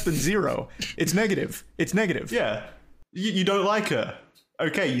lot less than zero. It's negative. It's negative. Yeah. You don't like her.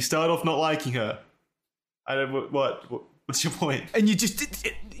 Okay, you start off not liking her. What's your point? And you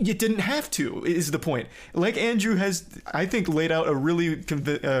didn't have to, is the point. Like Andrew has, I think, laid out a really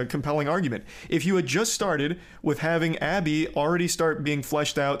compelling argument. If you had just started with having Abby already start being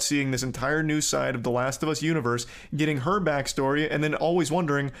fleshed out, seeing this entire new side of the Last of Us universe, getting her backstory, and then always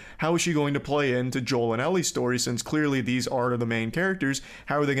wondering how is she going to play into Joel and Ellie's story, since clearly these are the main characters,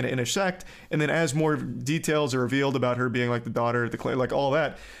 how are they going to intersect? And then as more details are revealed about her being like the daughter of the clay, like all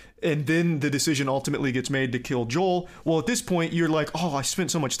that, and then the decision ultimately gets made to kill Joel. Well, at this point, you're like, oh, I spent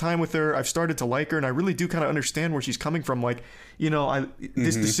so much time with her. I've started to like her, and I really do kind of understand where she's coming from. Like,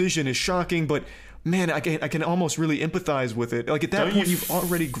 this decision is shocking, but man, I can almost really empathize with it. Like, at that point, you've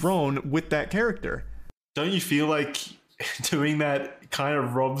already grown with that character. Don't you feel like doing that kind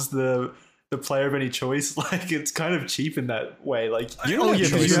of robs the player of any choice? Like, it's kind of cheap in that way. Like, you have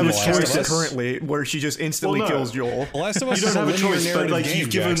a choice currently where she just instantly kills Joel. The Last of Us you don't have a choice, but like you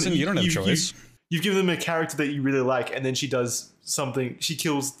don't have a choice. You've given them a character that you really like, and then she does something. She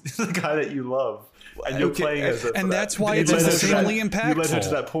kills the guy that you love, and you're playing as her. And that's why it's emotionally impactful. You led her to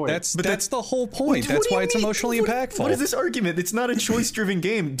that point. That's the whole point. That's why it's emotionally impactful. What is this argument? It's not a choice-driven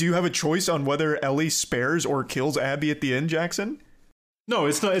game. Do you have a choice on whether Ellie spares or kills Abby at the end, Jackson? No,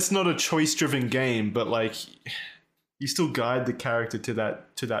 it's not a choice-driven game, but like you still guide the character to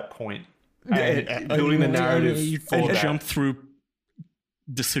that point. And building the narrative and jump through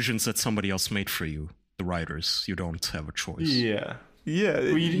decisions that somebody else made for you. The writers, you don't have a choice. Yeah.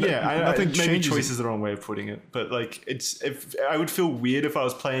 Well, I think maybe changes. choice is the wrong way of putting it, but like if I would feel weird if I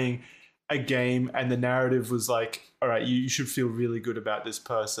was playing a game and the narrative was like, all right, you should feel really good about this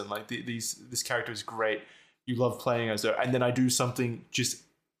person. Like this character is great. You love playing as her, and then I do something just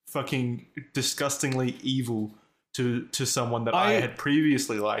fucking disgustingly evil to someone that I had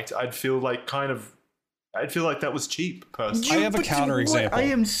previously liked. I'd feel like that was cheap, personally. I have a counterexample. I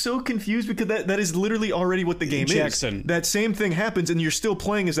am so confused because that is literally already what the game Jackson. is. That same thing happens and you're still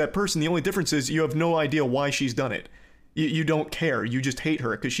playing as that person. The only difference is you have no idea why she's done it. You don't care. You just hate her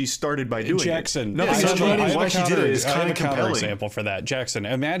because she started by doing Jackson, it. I have why she did it is I have kind a of compelling. counterexample for that. Jackson,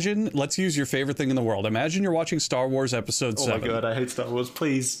 imagine, let's use your favorite thing in the world. Imagine you're watching Star Wars Episode 7. Oh my god, I hate Star Wars,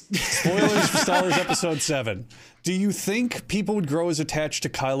 please. Spoilers for Star Wars Episode 7. Do you think people would grow as attached to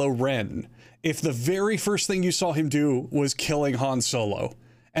Kylo Ren if the very first thing you saw him do was killing Han Solo?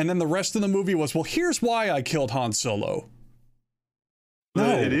 And then the rest of the movie was, well, here's why I killed Han Solo. No,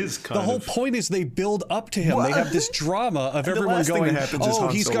 it is kind the whole of. point is they build up to him. What? They have this drama of everyone going, oh,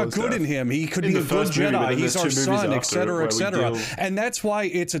 he's got good in him. He could be a good Jedi. He's our son, etc., etc. And that's why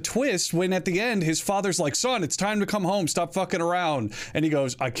it's a twist when at the end his father's like, son, it's time to come home. Stop fucking around. And he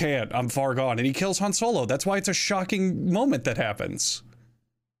goes, I can't. I'm far gone. And he kills Han Solo. That's why it's a shocking moment that happens.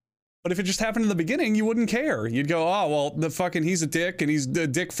 But if it just happened in the beginning, you wouldn't care. You'd go, oh, well, he's a dick and he's a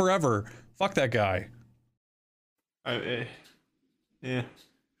dick forever. Fuck that guy. Yeah.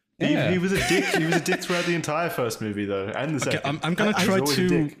 He was a dick. He was a dick throughout the entire first movie, though, and the second. I'm gonna try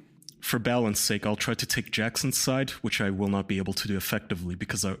to, for balance sake, I'll try to take Jackson's side, which I will not be able to do effectively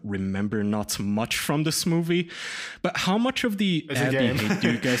because I remember not much from this movie. But how much of the Abby hate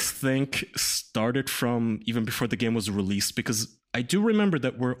do you guys think started from even before the game was released? Because I do remember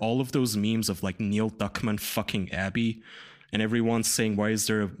that were all of those memes of like Neil Druckmann fucking Abby, and everyone saying, "Why is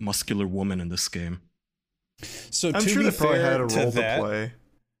there a muscular woman in this game?" So I'm sure they probably had a role to play.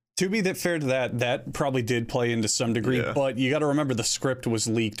 To be fair to that probably did play into some degree, but you got to remember the script was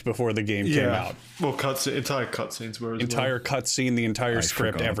leaked before the game came out. Well, entire cutscenes were entire cutscene, the entire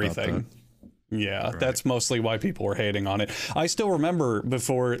script, everything. Yeah, right. That's mostly why people were hating on it. I still remember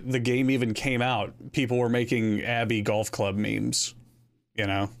before the game even came out, people were making Abby Golf Club memes. You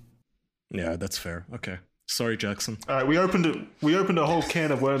know? Yeah, that's fair. Okay. Sorry, Jackson. All right, we opened a whole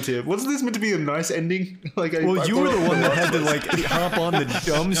can of worms here. Wasn't this meant to be a nice ending? Well, you were the one that had to like hop on the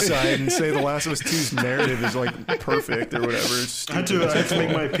dumb side and say The Last of Us 2's narrative is like perfect or whatever. I had to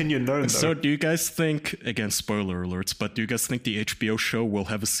make my opinion known. Though. So, do you guys think? Again, spoiler alerts. But do you guys think the HBO show will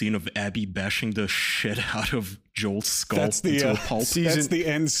have a scene of Abby bashing the shit out of Joel's skull into a pulp? That's the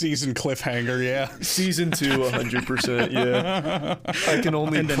end season cliffhanger. Yeah, season 2, 100%. Yeah, I can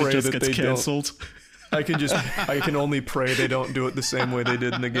only and then pray it just that gets they canceled. I can only pray they don't do it the same way they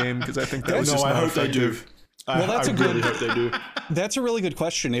did in the game because I think that was just I not hope effective. They do. I really hope they do. That's a really good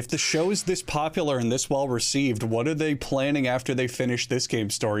question. If the show is this popular and this well received, what are they planning after they finish this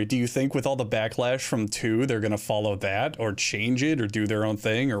game story? Do you think with all the backlash from 2, they're going to follow that or change it or do their own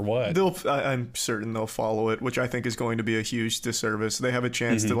thing or what? I'm certain they'll follow it, which I think is going to be a huge disservice. They have a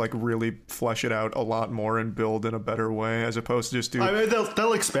chance to like really flesh it out a lot more and build in a better way as opposed to just do. I mean,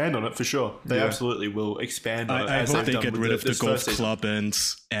 they'll expand on it for sure. They absolutely will expand on it. I hope they get rid of the golf club and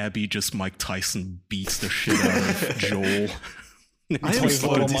Abby just Mike Tyson beats the shit out of Joel. I plays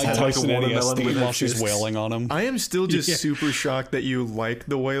little Mike Tyson NES while she's wailing on him. I am still just super shocked that you like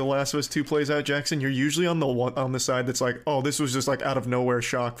the way The Last of Us 2 plays out, Jackson. You're usually on the side that's like, oh, this was just like out of nowhere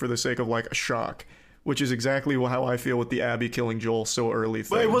shock for the sake of like a shock, which is exactly how I feel with the Abby killing Joel so early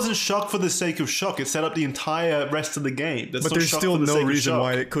thing. But it wasn't shock for the sake of shock. It set up the entire rest of the game. But there's still no reason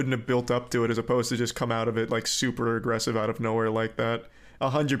why it couldn't have built up to it as opposed to just come out of it like super aggressive out of nowhere like that.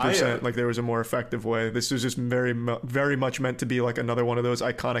 100%, like there was a more effective way. This was just very much meant to be like another one of those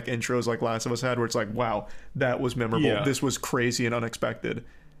iconic intros like Last of Us had where it's like, wow, that was memorable. Yeah. This was crazy and unexpected.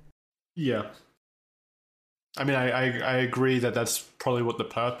 Yeah. I mean, I agree that that's probably what the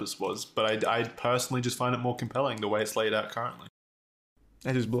purpose was, but I personally just find it more compelling the way it's laid out currently.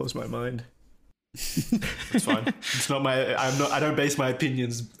 That just blows my mind. It's fine. It's not I don't base my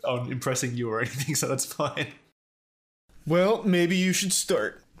opinions on impressing you or anything, so that's fine. Well, maybe you should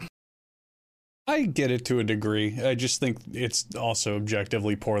start. I get it to a degree. I just think it's also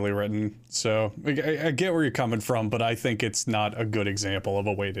objectively poorly written. So I get where you're coming from, but I think it's not a good example of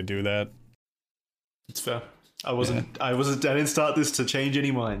a way to do that. It's fair. I didn't start this to change any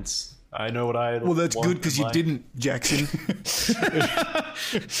minds. I know what I. Well, that's want good because in you life. didn't, Jackson.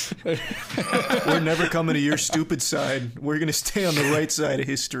 We're never coming to your stupid side. We're gonna stay on the right side of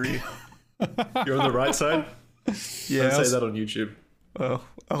history. You're on the right side. Yeah, Don't say that on YouTube. well,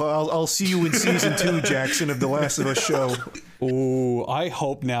 I'll see you in season 2, Jackson, of The Last of Us show. Ooh, I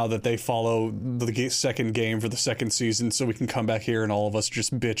hope now that they follow the second game for the second season so we can come back here and all of us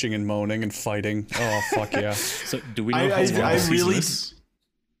just bitching and moaning and fighting. Oh, fuck yeah. So do we know how long the season is?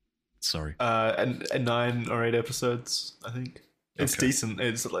 Sorry. And 9 or 8 episodes, I think. It's Okay. decent.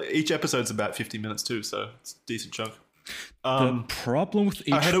 It's like each episode's about 50 minutes too, so it's a decent chunk. The problem with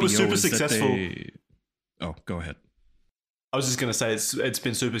HBO I heard it was super is that successful. Oh, go ahead. I was just gonna say it's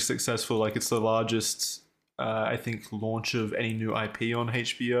been super successful. Like it's the largest, I think, launch of any new IP on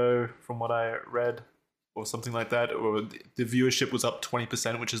HBO, from what I read, or something like that. Or the viewership was up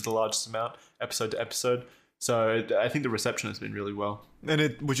 20%, which is the largest amount episode to episode. So I think the reception has been really well. And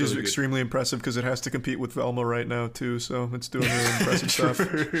which is Really good. extremely impressive because it has to compete with Velma right now too. So it's doing really impressive stuff.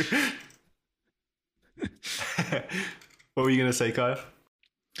 What were you gonna say, Kai?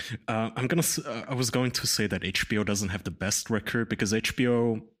 I was going to say that HBO doesn't have the best record because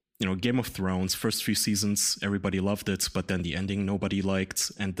HBO, Game of Thrones, first few seasons, everybody loved it, but then the ending nobody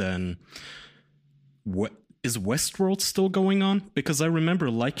liked. And then, what is Westworld still going on? Because I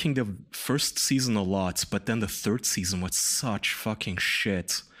remember liking the first season a lot, but then the third season was such fucking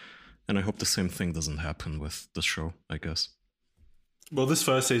shit. And I hope the same thing doesn't happen with the show, I guess. Well, this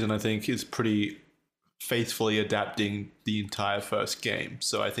first season, I think, is pretty faithfully adapting the entire first game.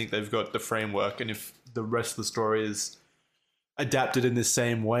 So I think they've got the framework, and if the rest of the story is adapted in the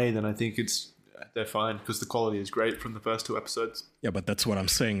same way, then I think they're fine because the quality is great from the first 2 episodes. Yeah, but that's what I'm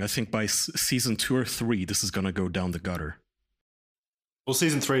saying. I think by season 2 or 3, this is gonna go down the gutter. Well,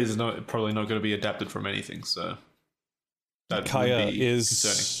 season 3 is probably not going to be adapted from anything, so that Kaya, would be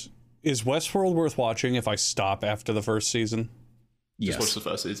concerning. is Westworld worth watching if I stop after the first season? Just watch Yes. the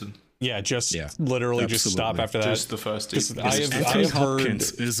first season. Yeah, just Yeah, literally just stop absolutely. after that. Just the first season. I have Anthony heard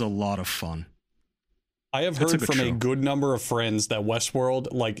Hopkins is a lot of fun. I have It's a heard good from a show. good number of friends that Westworld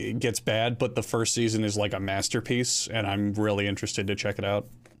it gets bad, but the first season is like a masterpiece, and I'm really interested to check it out.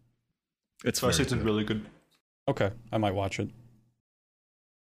 It's First very season's good. really good. Okay, I might watch it.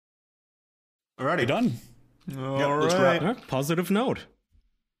 Alrighty. You done? All let's right. wrap. Yeah, positive note.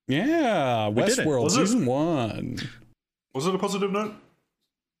 Yeah, did it. Westworld Was it? season 1. Was it a positive note?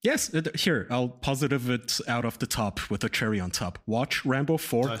 Yes, here, I'll positive it out of the top with a cherry on top. Watch Rambo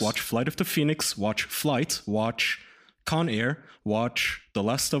 4, Nice. watch Flight of the Phoenix, watch Flight, watch Con Air, watch The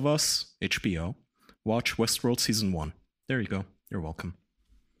Last of Us, HBO, watch Westworld Season 1. There you go. You're welcome.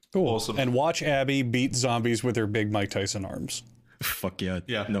 Cool. Awesome. And watch Abby beat zombies with her big Mike Tyson arms. Fuck yeah.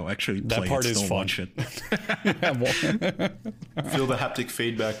 Yeah. No, actually, That play part it. is Don't fun. watch it. Yeah, well- Feel the haptic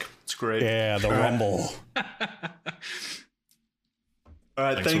feedback. It's great. yeah, the rumble. All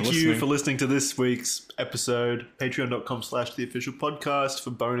right, Thanks thank for you listening. for listening to this week's episode. Patreon.com/theofficialpodcast for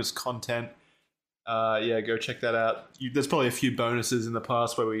bonus content. Go check that out. There's probably a few bonuses in the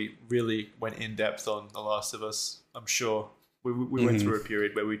past where we really went in depth on The Last of Us. I'm sure we went through a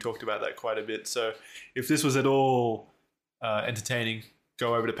period where we talked about that quite a bit. So if this was at all entertaining,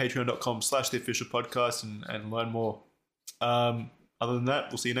 go over to patreon.com/theofficialpodcast and learn more. Other than that,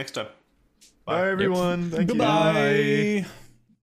 we'll see you next time. Bye, everyone. Thank you. Goodbye.